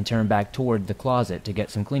out, and turn back toward the closet to get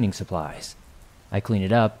some cleaning supplies. I clean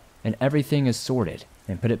it up, and everything is sorted,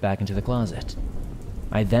 and put it back into the closet.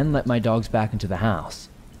 I then let my dogs back into the house.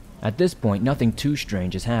 At this point, nothing too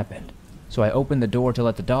strange has happened, so I open the door to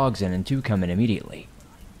let the dogs in, and two come in immediately.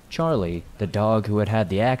 Charlie, the dog who had had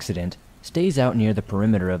the accident, stays out near the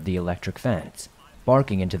perimeter of the electric fence,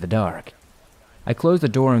 barking into the dark. I close the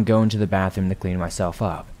door and go into the bathroom to clean myself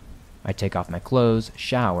up. I take off my clothes,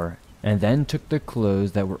 shower, and then took the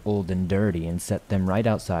clothes that were old and dirty and set them right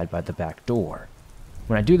outside by the back door.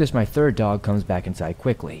 When I do this, my third dog comes back inside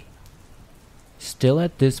quickly. Still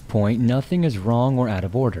at this point, nothing is wrong or out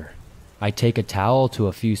of order. I take a towel to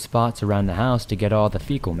a few spots around the house to get all the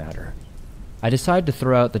fecal matter. I decide to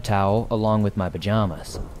throw out the towel along with my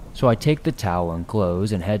pajamas, so I take the towel and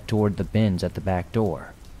clothes and head toward the bins at the back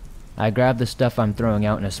door. I grab the stuff I'm throwing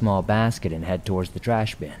out in a small basket and head towards the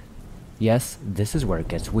trash bin. Yes, this is where it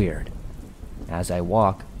gets weird. As I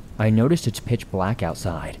walk, I notice it's pitch black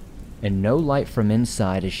outside, and no light from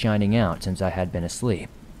inside is shining out since I had been asleep.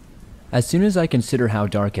 As soon as I consider how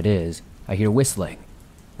dark it is, I hear whistling.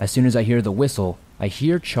 As soon as I hear the whistle, I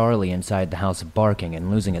hear Charlie inside the house barking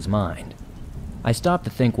and losing his mind. I stop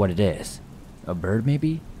to think what it is. A bird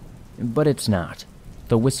maybe? But it's not.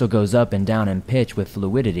 The whistle goes up and down in pitch with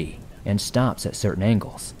fluidity and stops at certain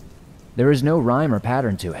angles. There is no rhyme or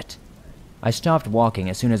pattern to it. I stopped walking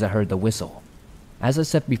as soon as I heard the whistle. As I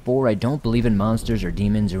said before, I don't believe in monsters or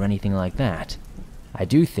demons or anything like that. I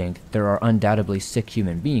do think there are undoubtedly sick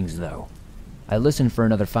human beings, though. I listened for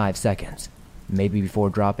another 5 seconds, maybe before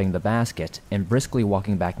dropping the basket and briskly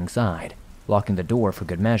walking back inside, locking the door for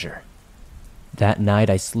good measure. That night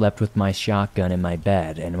I slept with my shotgun in my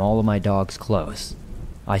bed and all of my dogs close.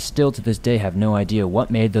 I still to this day have no idea what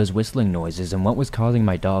made those whistling noises and what was causing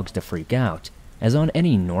my dogs to freak out, as on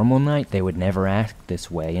any normal night they would never act this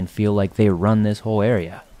way and feel like they run this whole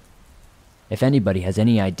area. If anybody has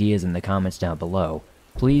any ideas in the comments down below,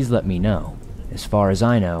 please let me know. As far as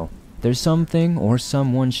I know, there's something or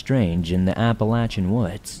someone strange in the Appalachian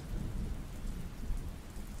woods.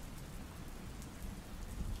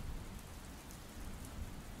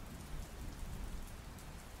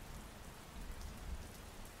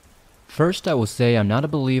 First, I will say I'm not a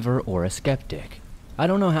believer or a skeptic. I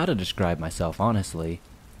don't know how to describe myself, honestly.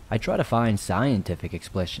 I try to find scientific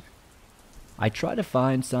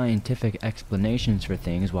explanations for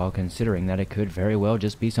things while considering that it could very well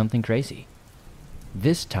just be something crazy.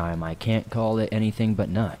 This time, I can't call it anything but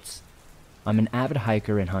nuts. I'm an avid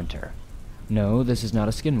hiker and hunter. No, this is not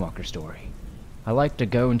a skinwalker story. I like to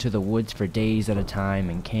go into the woods for days at a time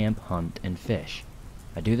and camp, hunt, and fish.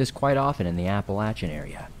 I do this quite often in the Appalachian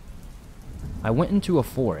area. I went into a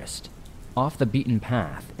forest, off the beaten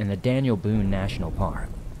path in the Daniel Boone National Park,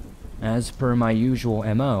 as per my usual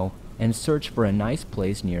MO, and searched for a nice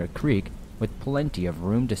place near a creek with plenty of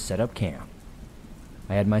room to set up camp.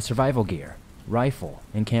 I had my survival gear, rifle,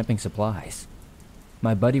 and camping supplies.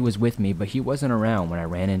 My buddy was with me, but he wasn't around when I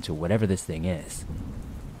ran into whatever this thing is.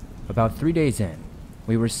 About 3 days in,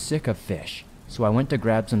 we were sick of fish, so I went to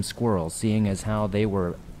grab some squirrels, seeing as how they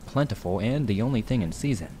were plentiful and the only thing in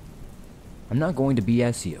season. I'm not going to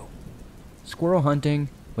BS you. Squirrel hunting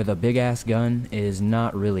with a big-ass gun is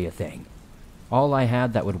not really a thing. All I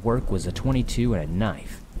had that would work was a .22 and a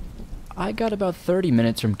knife. I got about 30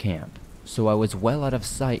 minutes from camp, so I was well out of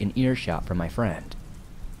sight and earshot from my friend.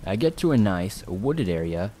 I get to a nice, wooded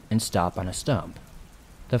area and stop on a stump.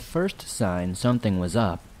 The first sign something was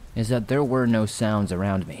up is that there were no sounds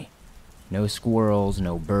around me. No squirrels,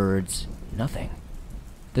 no birds, nothing.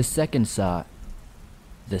 The second sign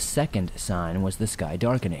was the sky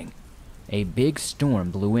darkening. A big storm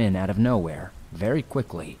blew in out of nowhere, very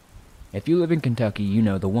quickly. If you live in Kentucky, you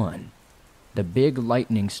know the one. The big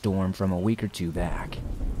lightning storm from a week or two back.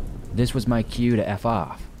 This was my cue to F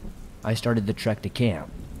off. I started the trek to camp.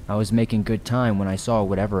 I was making good time when I saw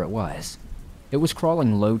whatever it was. It was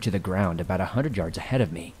crawling low to the ground about 100 yards ahead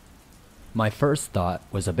of me. My first thought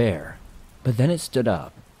was a bear, but then it stood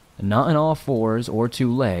up, not on all fours or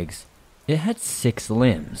 2 legs. It had 6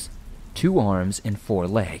 limbs, 2 arms and 4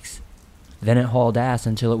 legs. Then it hauled ass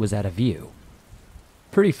until it was out of view.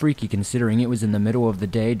 Pretty freaky considering it was in the middle of the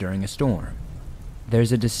day during a storm.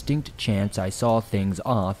 There's a distinct chance I saw things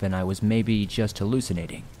off and I was maybe just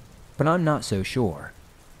hallucinating, but I'm not so sure.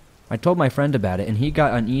 I told my friend about it and he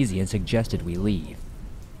got uneasy and suggested we leave.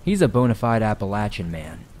 He's a bona fide Appalachian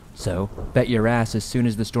man, so bet your ass as soon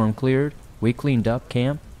as the storm cleared, we cleaned up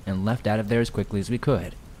camp and left out of there as quickly as we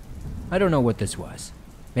could. I don't know what this was.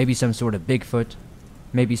 Maybe some sort of Bigfoot,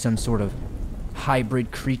 maybe some sort of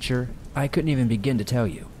hybrid creature. I couldn't even begin to tell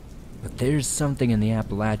you, but there's something in the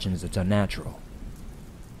Appalachians that's unnatural.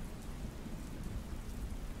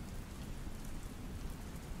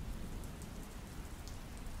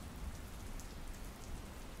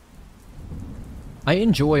 I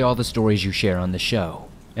enjoy all the stories you share on the show,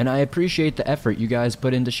 and I appreciate the effort you guys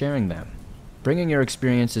put into sharing them. Bringing your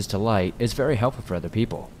experiences to light is very helpful for other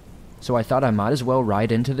people, so I thought I might as well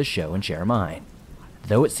write into the show and share mine.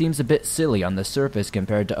 Though it seems a bit silly on the surface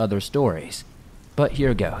compared to other stories, but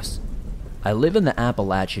here goes. I live in the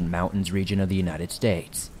Appalachian Mountains region of the United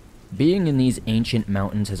States. Being in these ancient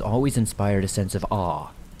mountains has always inspired a sense of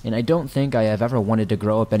awe, and I don't think I have ever wanted to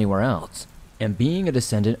grow up anywhere else. And being a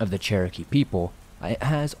descendant of the Cherokee people, it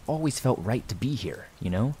has always felt right to be here,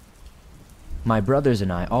 you know? My brothers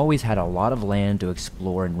and I always had a lot of land to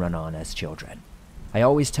explore and run on as children. I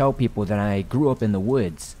always tell people that I grew up in the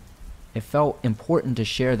woods. It felt important to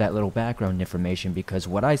share that little background information because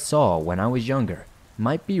what I saw when I was younger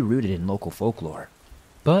might be rooted in local folklore.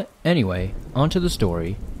 But anyway, onto the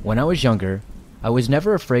story. When I was younger, I was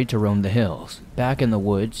never afraid to roam the hills, back in the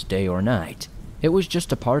woods, day or night. It was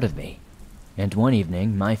just a part of me. And one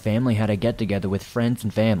evening, my family had a get-together with friends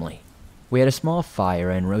and family. We had a small fire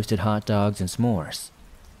and roasted hot dogs and s'mores.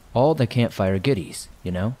 All the campfire goodies,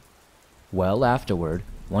 you know? Well, afterward,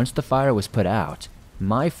 once the fire was put out,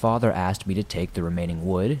 my father asked me to take the remaining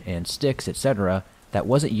wood and sticks, etc., that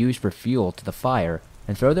wasn't used for fuel to the fire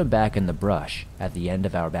and throw them back in the brush at the end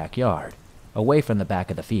of our backyard, away from the back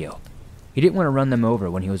of the field. He didn't want to run them over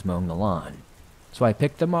when he was mowing the lawn. So I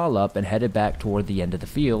picked them all up and headed back toward the end of the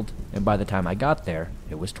field, and by the time I got there,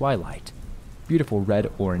 it was twilight. Beautiful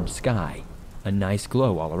red-orange sky, a nice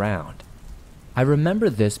glow all around. I remember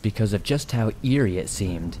this because of just how eerie it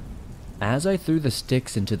seemed. As I threw the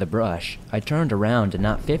sticks into the brush, I turned around and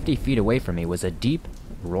not 50 feet away from me was a deep,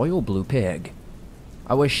 royal blue pig.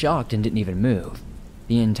 I was shocked and didn't even move.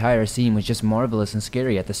 The entire scene was just marvelous and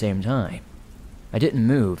scary at the same time. I didn't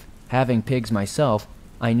move. Having pigs myself,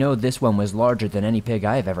 I know this one was larger than any pig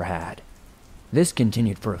I have ever had. This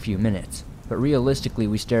continued for a few minutes, but realistically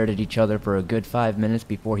we stared at each other for a good 5 minutes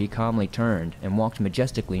before he calmly turned and walked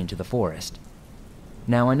majestically into the forest.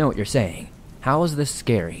 Now I know what you're saying. How is this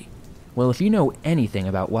scary? Well, if you know anything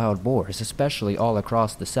about wild boars, especially all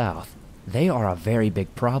across the South, they are a very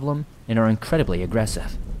big problem and are incredibly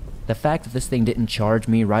aggressive. The fact that this thing didn't charge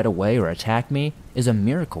me right away or attack me is a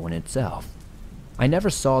miracle in itself. I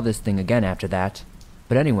never saw this thing again after that.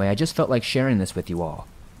 But anyway, I just felt like sharing this with you all.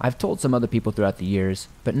 I've told some other people throughout the years,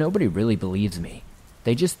 but nobody really believes me.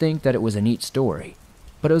 They just think that it was a neat story.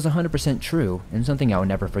 But it was 100% true, and something I will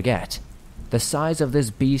never forget. The size of this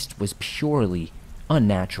beast was purely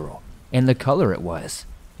unnatural, and the color it was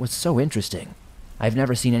so interesting. I've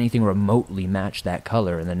never seen anything remotely match that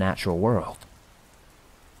color in the natural world.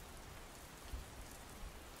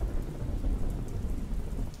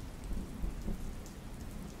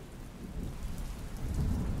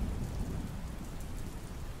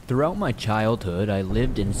 Throughout my childhood, I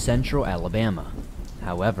lived in central Alabama.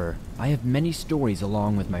 However, I have many stories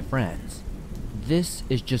along with my friends. This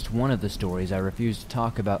is just one of the stories I refused to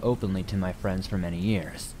talk about openly to my friends for many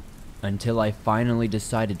years, until I finally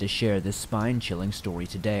decided to share this spine-chilling story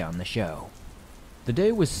today on the show. The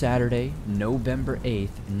day was Saturday, November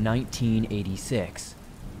 8th, 1986.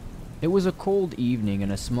 It was a cold evening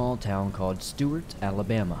in a small town called Stewart,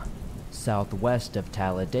 Alabama, southwest of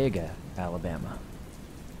Talladega, Alabama.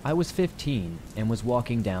 I was 15 and was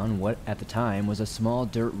walking down what at the time was a small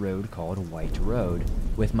dirt road called White Road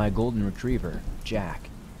with my golden retriever,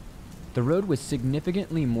 Jack. The road was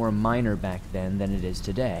significantly more minor back then than it is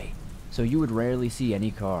today, so you would rarely see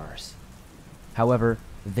any cars. However,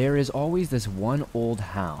 there is always this one old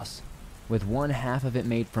house, with one half of it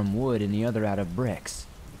made from wood and the other out of bricks.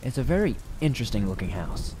 It's a very interesting looking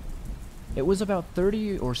house. It was about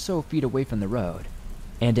 30 or so feet away from the road,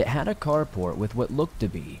 and it had a carport with what looked to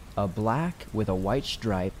be a black with a white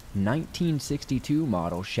stripe 1962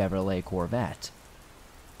 model Chevrolet Corvette.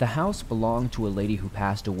 The house belonged to a lady who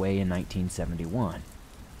passed away in 1971.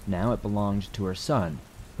 Now it belonged to her son,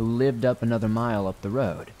 who lived up another mile up the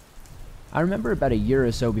road. I remember about a year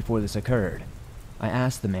or so before this occurred. I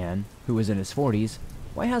asked the man, who was in his 40s,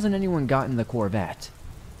 why hasn't anyone gotten the Corvette?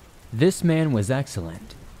 This man was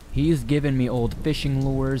excellent. He's given me old fishing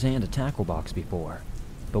lures and a tackle box before,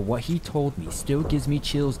 but what he told me still gives me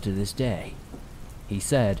chills to this day. He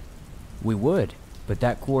said, "We would, but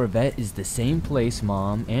that Corvette is the same place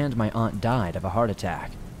Mom and my aunt died of a heart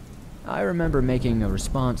attack." I remember making a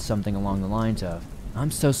response something along the lines of,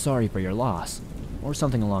 "I'm so sorry for your loss," or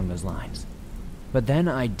something along those lines. But then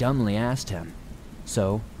I dumbly asked him,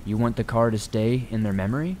 "So, you want the car to stay in their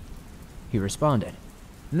memory?" He responded,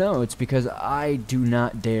 "No, it's because I do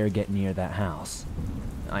not dare get near that house."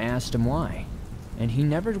 I asked him why, and he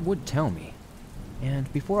never would tell me.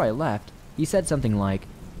 And before I left, he said something like,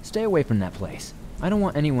 "Stay away from that place. I don't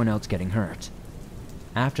want anyone else getting hurt."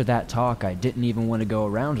 After that talk, I didn't even want to go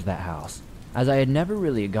around that house, as I had never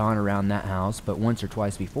really gone around that house but once or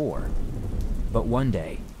twice before. But one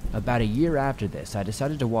day, about a year after this, I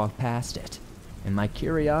decided to walk past it, and my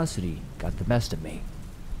curiosity got the best of me.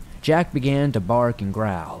 Jack began to bark and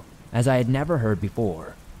growl, as I had never heard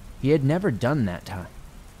before. He had never done that time.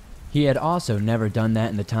 He had also never done that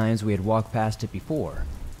in the times we had walked past it before.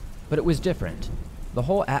 But it was different. The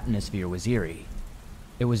whole atmosphere was eerie.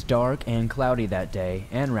 It was dark and cloudy that day,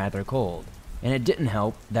 and rather cold, and it didn't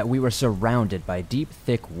help that we were surrounded by deep,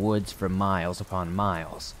 thick woods for miles upon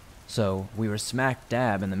miles. So, we were smack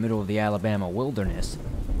dab in the middle of the Alabama wilderness.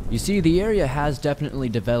 You see, the area has definitely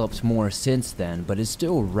developed more since then, but is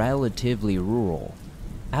still relatively rural.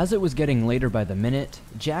 As it was getting later by the minute,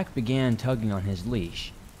 Jack began tugging on his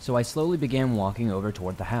leash, so I slowly began walking over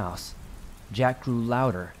toward the house. Jack grew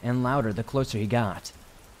louder and louder the closer he got.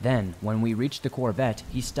 Then, when we reached the Corvette,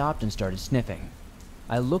 he stopped and started sniffing.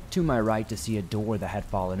 I looked to my right to see a door that had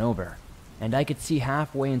fallen over, and I could see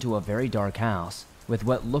halfway into a very dark house, with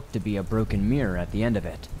what looked to be a broken mirror at the end of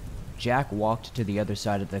it. Jack walked to the other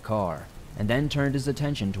side of the car, and then turned his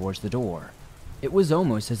attention towards the door. It was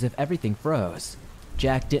almost as if everything froze.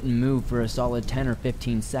 Jack didn't move for a solid 10 or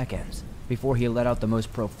 15 seconds before he let out the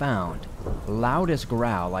most profound, loudest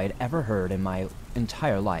growl I had ever heard in my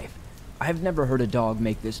entire life. I've never heard a dog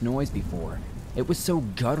make this noise before. It was so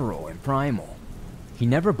guttural and primal. He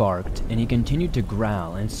never barked, and he continued to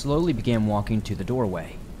growl and slowly began walking to the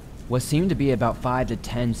doorway. What seemed to be about 5 to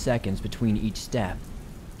 10 seconds between each step.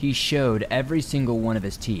 He showed every single one of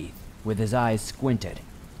his teeth, with his eyes squinted.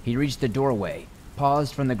 He reached the doorway,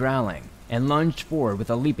 paused from the growling, and lunged forward with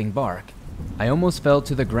a leaping bark. I almost fell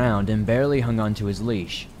to the ground and barely hung onto his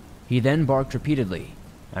leash. He then barked repeatedly.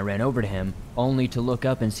 I ran over to him, only to look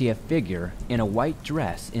up and see a figure in a white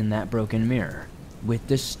dress in that broken mirror, with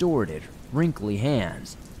distorted, wrinkly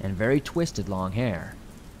hands and very twisted long hair.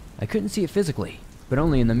 I couldn't see it physically, but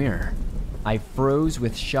only in the mirror. I froze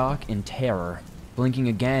with shock and terror, blinking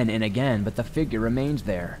again and again, but the figure remained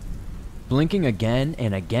there. Blinking again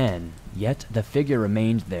and again, yet the figure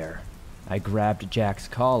remained there. I grabbed Jack's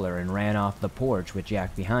collar and ran off the porch with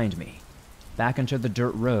Jack behind me, back onto the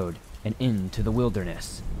dirt road and into the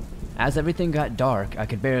wilderness. As everything got dark, I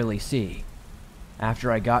could barely see.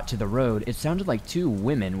 After I got to the road, it sounded like 2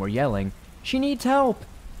 women were yelling, "She needs help!"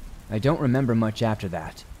 I don't remember much after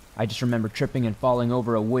that. I just remember tripping and falling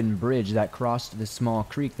over a wooden bridge that crossed this small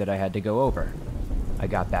creek that I had to go over. I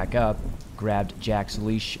got back up, grabbed Jack's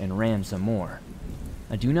leash, and ran some more.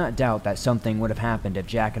 I do not doubt that something would have happened if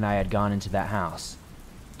Jack and I had gone into that house.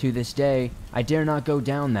 To this day, I dare not go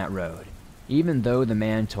down that road. Even though the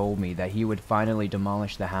man told me that he would finally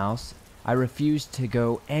demolish the house, I refused to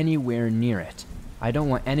go anywhere near it. I don't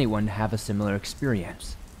want anyone to have a similar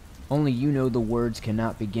experience. Only you know the words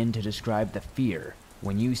cannot begin to describe the fear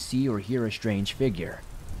when you see or hear a strange figure.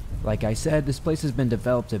 Like I said, this place has been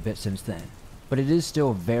developed a bit since then, but it is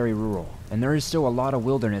still very rural, and there is still a lot of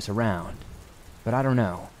wilderness around. but I don't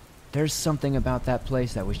know. There's something about that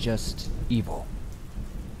place that was just evil.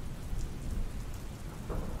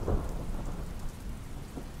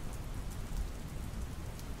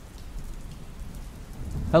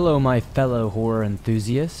 Hello, my fellow horror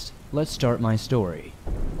enthusiasts. Let's start my story.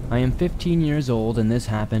 I am 15 years old and this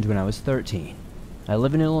happened when I was 13. I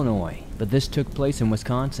live in Illinois, but this took place in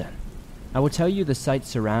Wisconsin. I will tell you the site's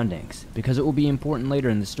surroundings because it will be important later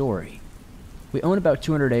in the story. We own about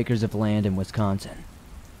 200 acres of land in Wisconsin.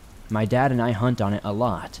 My dad and I hunt on it a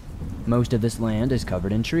lot. Most of this land is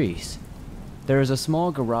covered in trees. There is a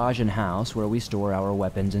small garage and house where we store our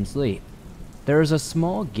weapons and sleep. There is a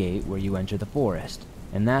small gate where you enter the forest,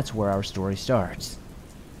 and that's where our story starts.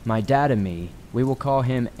 My dad and me, we will call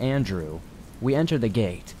him Andrew, we enter the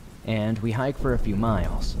gate, and we hike for a few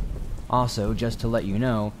miles. Also, just to let you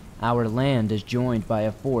know, our land is joined by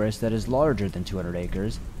a forest that is larger than 200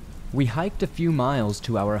 acres. We hiked a few miles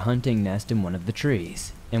to our hunting nest in one of the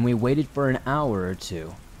trees, and we waited for an hour or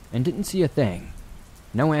two, and didn't see a thing.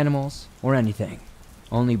 No animals, or anything.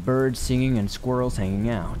 Only birds singing and squirrels hanging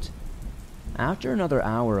out. After another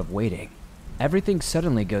hour of waiting, everything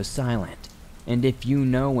suddenly goes silent, and if you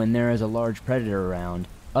know when there is a large predator around,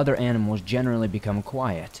 other animals generally become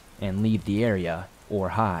quiet and leave the area or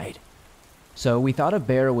hide. So we thought a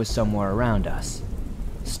bear was somewhere around us.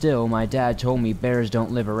 Still, my dad told me bears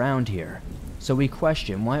don't live around here, so we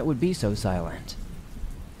questioned why it would be so silent.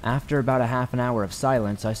 After about a half an hour of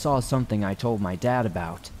silence, I saw something I told my dad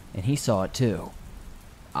about, and he saw it too.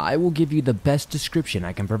 I will give you the best description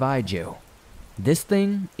I can provide you. This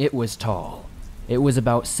thing, it was tall. It was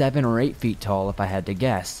about 7 or 8 feet tall if I had to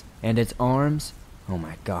guess, and its arms, oh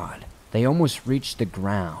my god, they almost reached the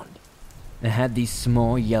ground. It had these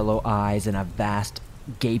small yellow eyes and a vast,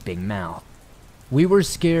 gaping mouth. We were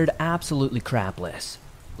scared absolutely crapless,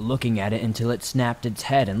 looking at it until it snapped its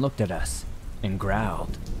head and looked at us, and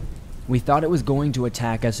growled. We thought it was going to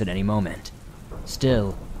attack us at any moment.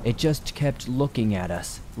 Still, it just kept looking at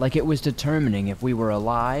us, like it was determining if we were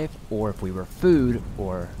alive, or if we were food,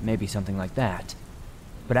 or maybe something like that.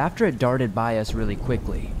 But after it darted by us really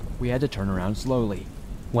quickly, we had to turn around slowly.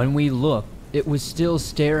 When we looked, it was still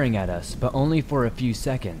staring at us, but only for a few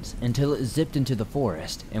seconds, until it zipped into the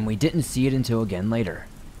forest, and we didn't see it until again later.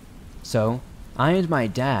 So, I and my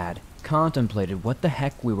dad contemplated what the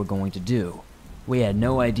heck we were going to do. We had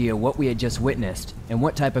no idea what we had just witnessed, and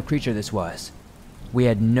what type of creature this was. We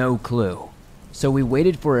had no clue. So we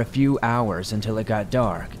waited for a few hours until it got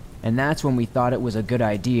dark, and that's when we thought it was a good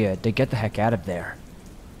idea to get the heck out of there.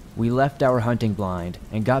 We left our hunting blind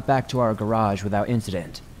and got back to our garage without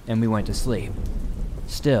incident, and we went to sleep.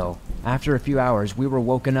 Still, after a few hours we were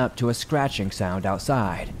woken up to a scratching sound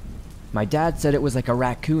outside. My dad said it was like a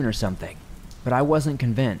raccoon or something, but I wasn't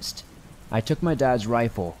convinced. I took my dad's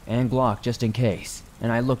rifle and Glock just in case,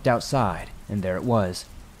 and I looked outside, and there it was,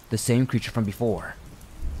 the same creature from before.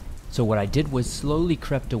 So what I did was slowly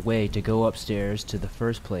crept away to go upstairs to the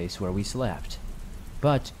first place where we slept.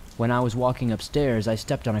 But when I was walking upstairs, I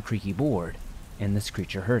stepped on a creaky board, and this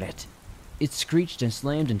creature heard it. It screeched and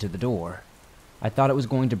slammed into the door. I thought it was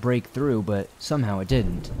going to break through, but somehow it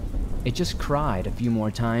didn't. It just cried a few more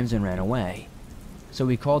times and ran away. So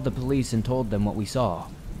we called the police and told them what we saw,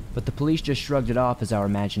 but the police just shrugged it off as our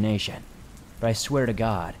imagination. But I swear to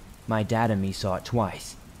God, my dad and me saw it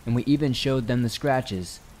twice, and we even showed them the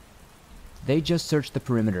scratches. They just searched the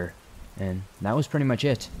perimeter, and that was pretty much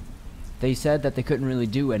it. They said that they couldn't really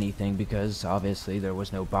do anything because obviously there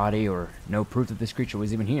was no body or no proof that this creature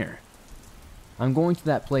was even here. I'm going to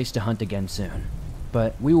that place to hunt again soon,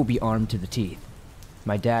 but we will be armed to the teeth.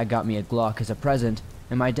 My dad got me a Glock as a present,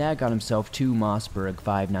 and my dad got himself 2 Mossberg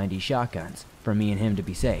 590 shotguns for me and him to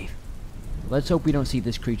be safe. Let's hope we don't see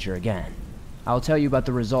this creature again. I'll tell you about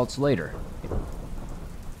the results later.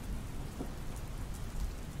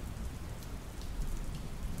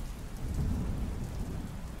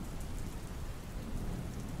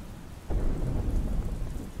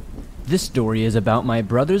 This story is about my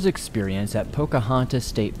brother's experience at Pocahontas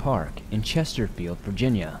State Park in Chesterfield,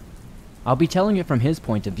 Virginia. I'll be telling it from his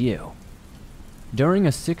point of view. During a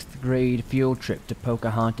 6th grade field trip to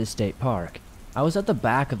Pocahontas State Park, I was at the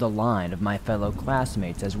back of the line of my fellow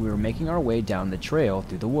classmates as we were making our way down the trail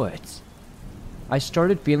through the woods. I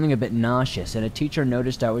started feeling a bit nauseous, and a teacher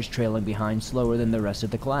noticed I was trailing behind slower than the rest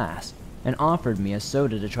of the class and offered me a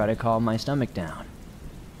soda to try to calm my stomach down.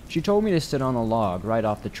 She told me to sit on a log right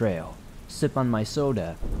off the trail, sip on my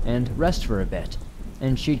soda, and rest for a bit,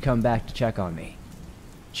 and she'd come back to check on me.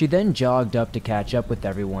 She then jogged up to catch up with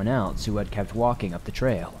everyone else who had kept walking up the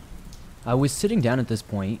trail. I was sitting down at this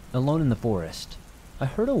point, alone in the forest. I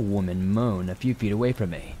heard a woman moan a few feet away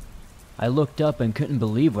from me. I looked up and couldn't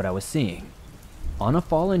believe what I was seeing. On a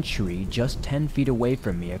fallen tree just 10 feet away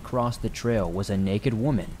from me across the trail was a naked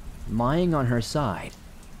woman, lying on her side.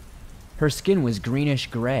 Her skin was greenish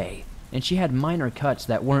gray, and she had minor cuts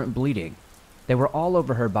that weren't bleeding. They were all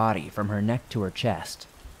over her body from her neck to her chest.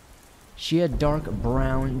 She had dark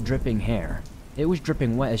brown, dripping hair. It was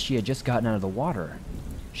dripping wet as she had just gotten out of the water.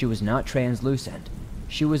 She was not translucent.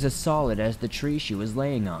 She was as solid as the tree she was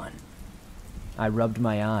laying on. I rubbed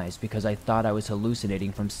my eyes because I thought I was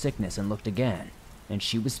hallucinating from sickness and looked again, and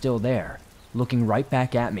she was still there, looking right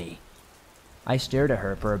back at me. I stared at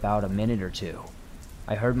her for about a minute or two.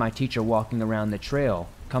 I heard my teacher walking around the trail,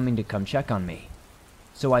 coming to come check on me.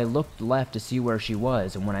 So I looked left to see where she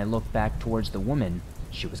was, and when I looked back towards the woman,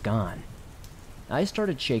 she was gone. I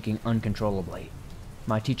started shaking uncontrollably.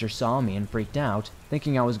 My teacher saw me and freaked out,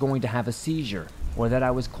 thinking I was going to have a seizure or that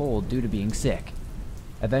I was cold due to being sick.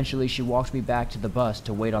 Eventually, she walked me back to the bus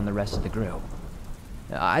to wait on the rest of the group.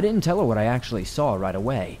 I didn't tell her what I actually saw right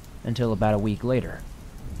away, until about a week later.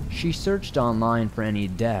 She searched online for any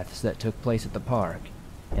deaths that took place at the park,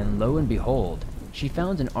 and lo and behold, she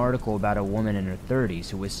found an article about a woman in her 30s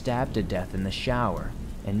who was stabbed to death in the shower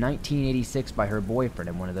in 1986 by her boyfriend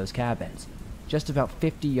in one of those cabins, just about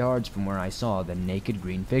 50 yards from where I saw the naked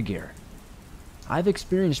green figure. I've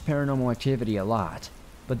experienced paranormal activity a lot,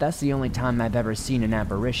 but that's the only time I've ever seen an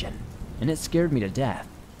apparition, and it scared me to death.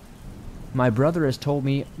 My brother has told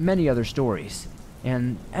me many other stories,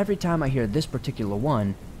 and every time I hear this particular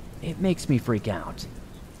one, it makes me freak out.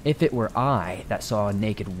 If it were I that saw a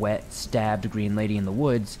naked, wet, stabbed green lady in the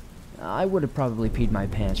woods, I would have probably peed my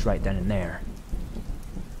pants right then and there.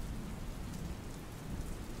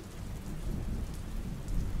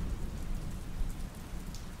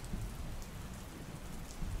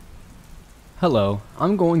 Hello,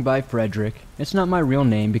 I'm going by Frederick. It's not my real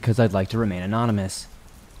name because I'd like to remain anonymous.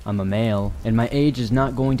 I'm a male, and my age is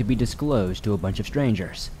not going to be disclosed to a bunch of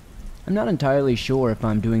strangers. I'm not entirely sure if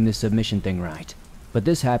I'm doing this submission thing right, but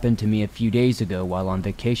this happened to me a few days ago while on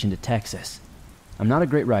vacation to Texas. I'm not a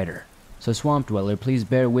great writer, so Swamp Dweller, please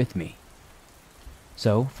bear with me.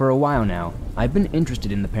 So, for a while now, I've been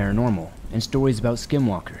interested in the paranormal, and stories about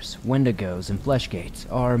skinwalkers, wendigos, and fleshgates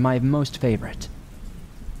are my most favorite.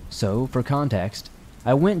 So, for context,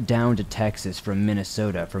 I went down to Texas from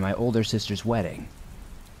Minnesota for my older sister's wedding.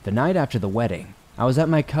 The night after the wedding, I was at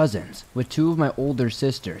my cousin's with two of my older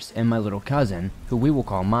sisters and my little cousin, who we will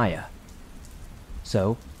call Maya.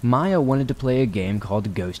 So, Maya wanted to play a game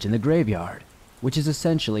called Ghost in the Graveyard, which is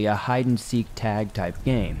essentially a hide-and-seek tag type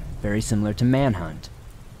game, very similar to Manhunt.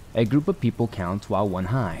 A group of people counts while one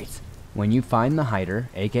hides. When you find the hider,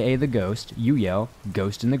 aka the ghost, you yell,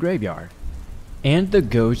 "Ghost in the Graveyard." And the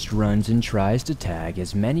ghost runs and tries to tag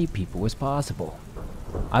as many people as possible.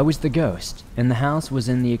 I was the ghost, and the house was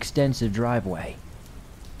in the extensive driveway.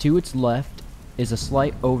 To its left is a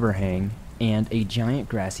slight overhang and a giant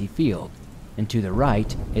grassy field, and to the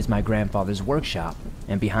right is my grandfather's workshop,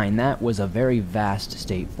 and behind that was a very vast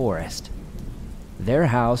state forest. Their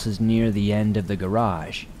house is near the end of the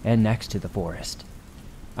garage, and next to the forest.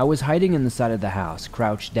 I was hiding in the side of the house,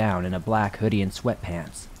 crouched down in a black hoodie and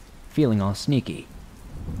sweatpants, feeling all sneaky.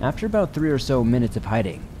 After about 3 or so minutes of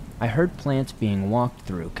hiding, I heard plants being walked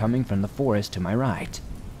through coming from the forest to my right.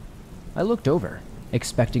 I looked over,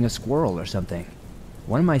 expecting a squirrel or something,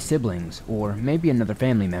 one of my siblings, or maybe another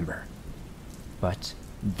family member. But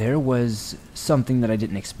there was something that I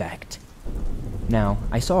didn't expect. Now,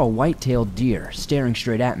 I saw a white-tailed deer staring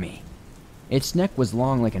straight at me. Its neck was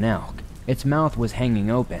long like an elk, its mouth was hanging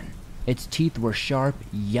open, its teeth were sharp,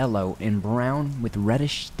 yellow, and brown with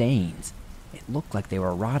reddish stains. It looked like they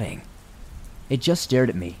were rotting. It just stared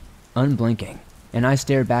at me, unblinking, and I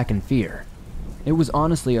stared back in fear. It was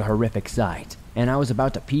honestly a horrific sight, and I was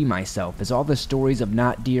about to pee myself as all the stories of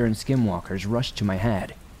not deer and skinwalkers rushed to my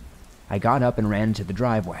head. I got up and ran into the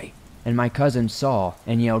driveway, and my cousin saw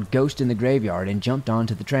and yelled "Ghost in the Graveyard" and jumped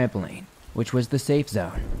onto the trampoline, which was the safe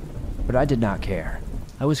zone. But I did not care.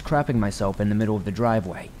 I was crapping myself in the middle of the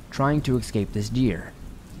driveway, trying to escape this deer.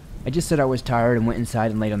 I just said I was tired and went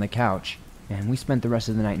inside and laid on the couch, and we spent the rest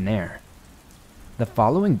of the night in there. The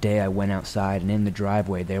following day I went outside, and in the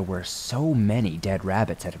driveway there were so many dead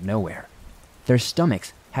rabbits out of nowhere. Their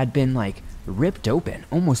stomachs had been ripped open,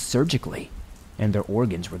 almost surgically, and their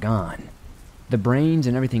organs were gone. The brains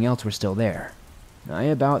and everything else were still there. I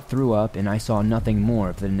about threw up, and I saw nothing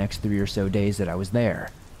more for the next 3 or so days that I was there.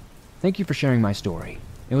 Thank you for sharing my story.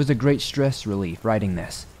 It was a great stress relief writing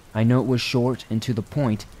this. I know it was short and to the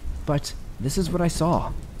point, but this is what I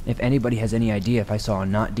saw. If anybody has any idea if I saw a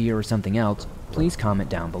not deer or something else, please comment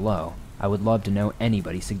down below. I would love to know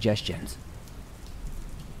anybody's suggestions.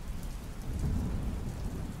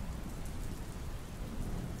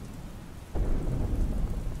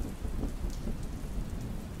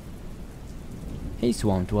 Hey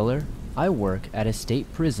Swamp Dweller, I work at a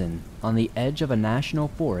state prison on the edge of a national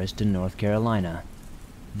forest in North Carolina.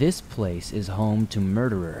 This place is home to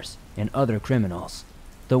murderers and other criminals,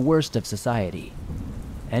 the worst of society.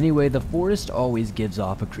 Anyway, the forest always gives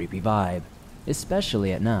off a creepy vibe,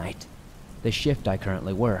 especially at night, the shift I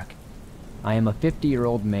currently work. I am a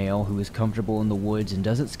 50-year-old male who is comfortable in the woods and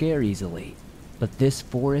doesn't scare easily, but this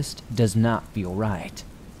forest does not feel right.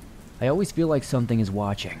 I always feel like something is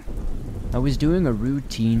watching. I was doing a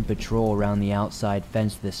routine patrol around the outside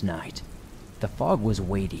fence this night. The fog was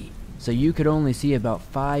weighty, so you could only see about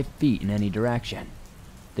 5 feet in any direction.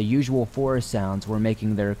 The usual forest sounds were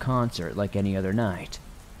making their concert like any other night.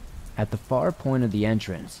 At the far point of the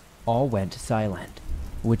entrance, all went silent,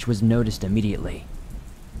 which was noticed immediately.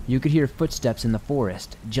 You could hear footsteps in the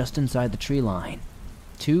forest just inside the tree line,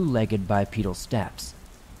 2-legged bipedal steps.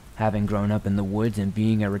 Having grown up in the woods and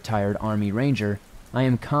being a retired Army Ranger, I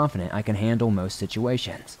am confident I can handle most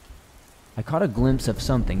situations. I caught a glimpse of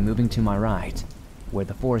something moving to my right, where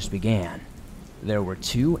the forest began. There were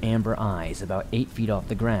 2 amber eyes about 8 feet off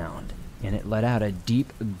the ground, and it let out a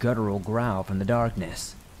deep, guttural growl from the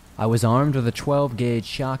darkness. I was armed with a 12-gauge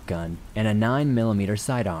shotgun and a 9mm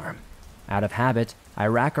sidearm. Out of habit, I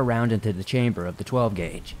rack around into the chamber of the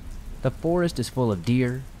 12-gauge. The forest is full of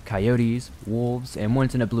deer, coyotes, wolves, and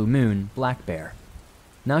once in a blue moon, black bear.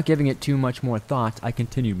 Not giving it too much more thought, I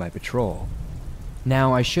continued my patrol.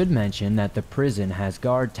 Now, I should mention that the prison has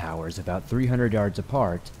guard towers about 300 yards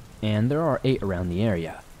apart, and there are 8 around the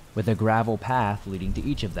area, with a gravel path leading to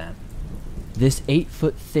each of them. This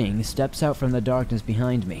 8-foot thing steps out from the darkness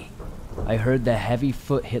behind me. I heard the heavy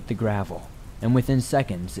foot hit the gravel, and within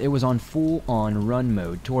seconds, it was on full-on run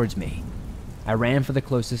mode towards me. I ran for the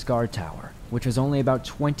closest guard tower, which was only about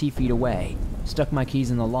 20 feet away, stuck my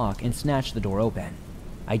keys in the lock, and snatched the door open.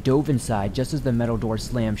 I dove inside just as the metal door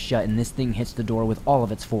slammed shut and this thing hits the door with all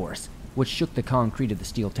of its force, which shook the concrete of the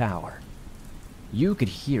steel tower. You could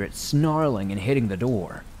hear it snarling and hitting the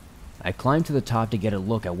door. I climbed to the top to get a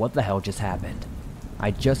look at what the hell just happened.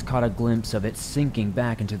 I just caught a glimpse of it sinking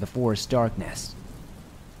back into the forest darkness.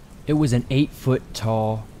 It was an 8-foot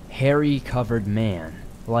tall, hairy-covered man,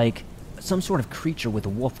 like some sort of creature with a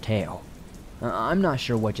wolf tail. I'm not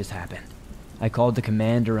sure what just happened. I called the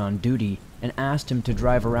commander on duty and asked him to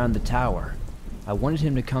drive around the tower. I wanted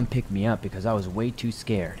him to come pick me up because I was way too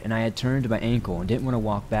scared and I had turned my ankle and didn't want to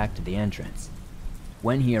walk back to the entrance.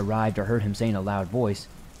 When he arrived, I heard him say in a loud voice,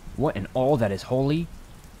 "What in all that is holy?"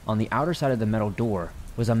 On the outer side of the metal door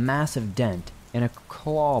was a massive dent and a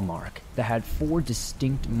claw mark that had 4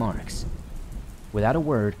 distinct marks. Without a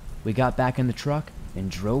word, we got back in the truck and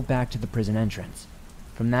drove back to the prison entrance.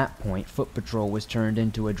 From that point, foot patrol was turned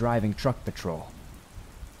into a driving truck patrol.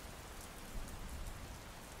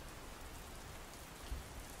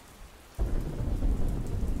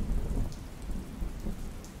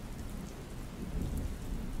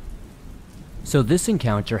 So this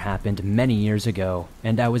encounter happened many years ago,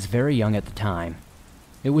 and I was very young at the time.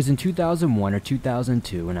 It was in 2001 or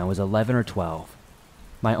 2002, and I was 11 or 12.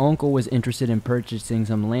 My uncle was interested in purchasing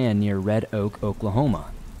some land near Red Oak,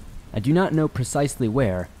 Oklahoma. I do not know precisely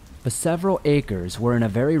where, but several acres were in a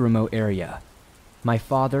very remote area. My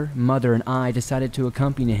father, mother, and I decided to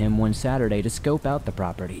accompany him one Saturday to scope out the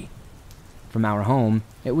property. From our home,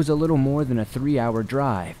 it was a little more than a 3-hour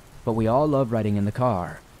drive, but we all loved riding in the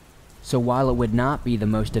car. So while it would not be the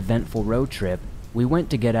most eventful road trip, we went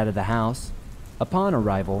to get out of the house. Upon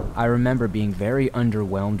arrival, I remember being very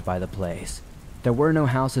underwhelmed by the place. There were no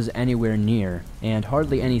houses anywhere near, and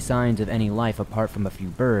hardly any signs of any life apart from a few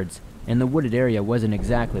birds, and the wooded area wasn't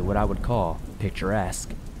exactly what I would call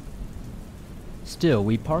picturesque. Still,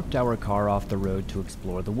 we parked our car off the road to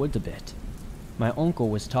explore the woods a bit. My uncle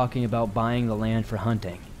was talking about buying the land for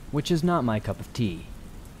hunting, which is not my cup of tea.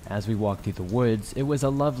 As we walked through the woods, it was a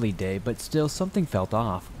lovely day, but still something felt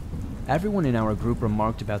off. Everyone in our group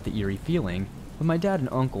remarked about the eerie feeling, but my dad and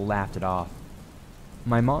uncle laughed it off.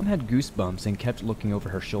 My mom had goosebumps and kept looking over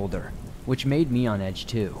her shoulder, which made me on edge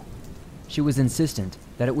too. She was insistent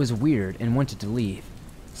that it was weird and wanted to leave,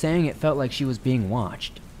 saying it felt like she was being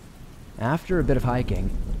watched. After a bit of hiking,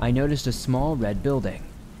 I noticed a small red building.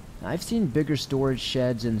 I've seen bigger storage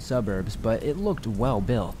sheds in suburbs, but it looked well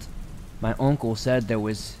built. My uncle said there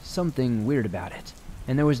was something weird about it,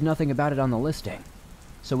 and there was nothing about it on the listing,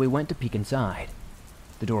 so we went to peek inside.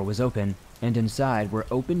 The door was open, and inside were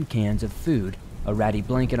open cans of food, a ratty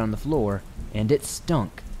blanket on the floor, and it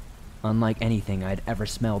stunk, unlike anything I'd ever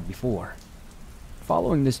smelled before.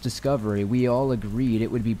 Following this discovery, we all agreed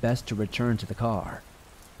it would be best to return to the car.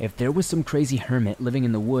 If there was some crazy hermit living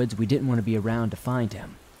in the woods, we didn't want to be around to find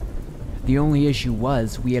him. The only issue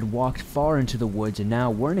was we had walked far into the woods and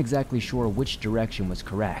now weren't exactly sure which direction was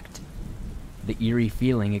correct. The eerie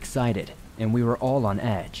feeling excited, and we were all on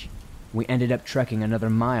edge. We ended up trekking another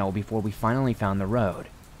mile before we finally found the road.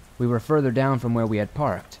 We were further down from where we had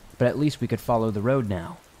parked, but at least we could follow the road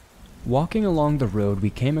now. Walking along the road,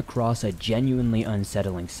 we came across a genuinely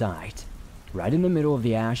unsettling sight. Right in the middle of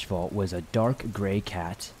the asphalt was a dark gray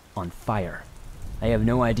cat on fire. I have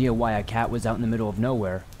no idea why a cat was out in the middle of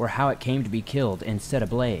nowhere or how it came to be killed and set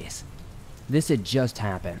ablaze. This had just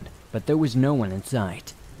happened, but there was no one in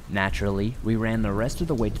sight. Naturally, we ran the rest of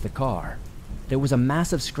the way to the car. There was a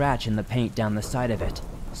massive scratch in the paint down the side of it.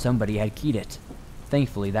 Somebody had keyed it.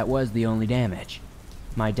 Thankfully, that was the only damage.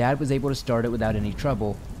 My dad was able to start it without any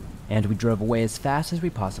trouble, and we drove away as fast as we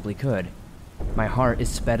possibly could. My heart is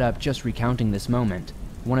sped up just recounting this moment,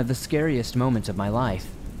 one of the scariest moments of my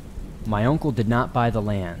life. My uncle did not buy the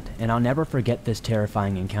land, and I'll never forget this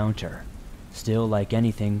terrifying encounter. Still, like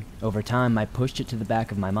anything, over time I pushed it to the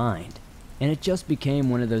back of my mind, and it just became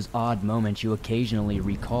one of those odd moments you occasionally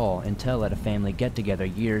recall and tell at a family get-together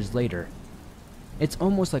years later. It's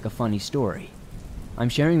almost like a funny story. I'm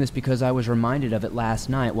sharing this because I was reminded of it last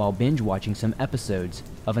night while binge-watching some episodes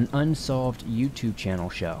of an unsolved YouTube channel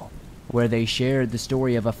show, where they shared the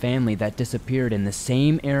story of a family that disappeared in the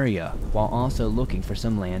same area while also looking for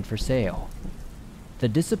some land for sale. The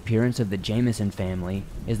disappearance of the Jameson family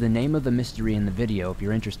is the name of the mystery in the video if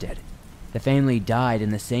you're interested. The family died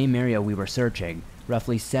in the same area we were searching,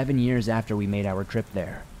 roughly 7 years after we made our trip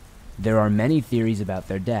there. There are many theories about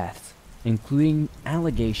their deaths, including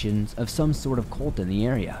allegations of some sort of cult in the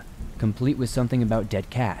area, complete with something about dead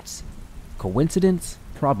cats. Coincidence?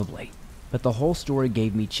 Probably. But the whole story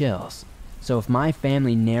gave me chills. So if my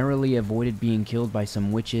family narrowly avoided being killed by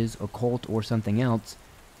some witches, a cult, or something else,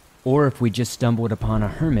 or if we just stumbled upon a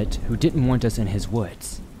hermit who didn't want us in his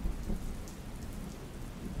woods.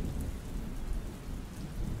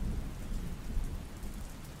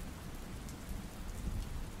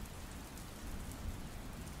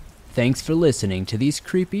 Thanks for listening to these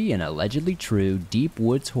creepy and allegedly true deep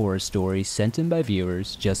woods horror stories sent in by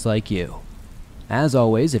viewers just like you. As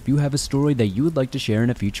always, if you have a story that you would like to share in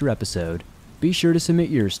a future episode, be sure to submit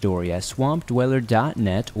your story at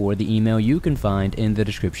swampdweller.net or the email you can find in the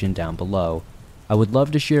description down below. I would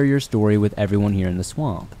love to share your story with everyone here in the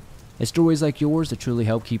swamp. It's stories like yours that truly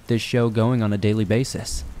help keep this show going on a daily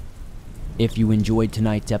basis. If you enjoyed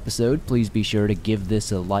tonight's episode, please be sure to give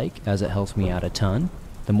this a like, as it helps me out a ton.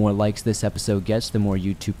 The more likes this episode gets, the more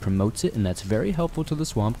YouTube promotes it, and that's very helpful to the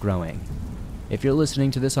swamp growing. If you're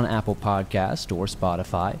listening to this on Apple Podcast or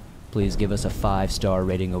Spotify, please give us a 5-star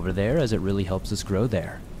rating over there, as it really helps us grow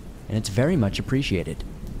there, and it's very much appreciated.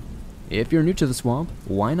 If you're new to the swamp,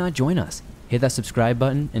 why not join us? Hit that subscribe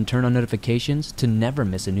button and turn on notifications to never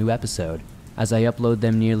miss a new episode, as I upload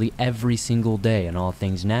them nearly every single day on all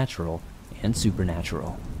things natural and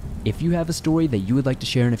supernatural. If you have a story that you would like to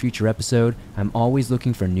share in a future episode, I'm always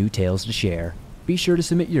looking for new tales to share. Be sure to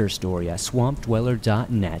submit your story at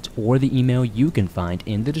swampdweller.net or the email you can find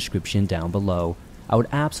in the description down below. I would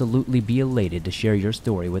absolutely be elated to share your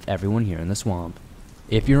story with everyone here in the swamp.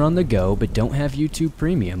 If you're on the go but don't have YouTube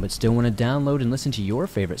Premium but still want to download and listen to your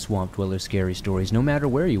favorite Swamp Dweller scary stories no matter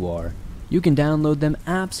where you are, you can download them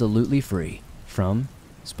absolutely free from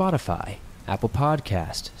Spotify, Apple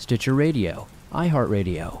Podcast, Stitcher Radio,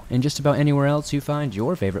 iHeartRadio, and just about anywhere else you find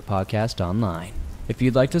your favorite podcast online. If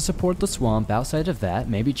you'd like to support the swamp outside of that,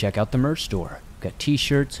 maybe check out the merch store. Got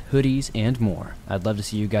t-shirts, hoodies, and more. I'd love to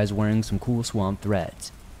see you guys wearing some cool swamp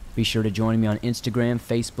threads. Be sure to join me on Instagram,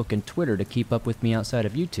 Facebook, and Twitter to keep up with me outside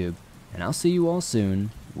of YouTube, and I'll see you all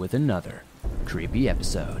soon with another creepy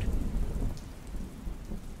episode.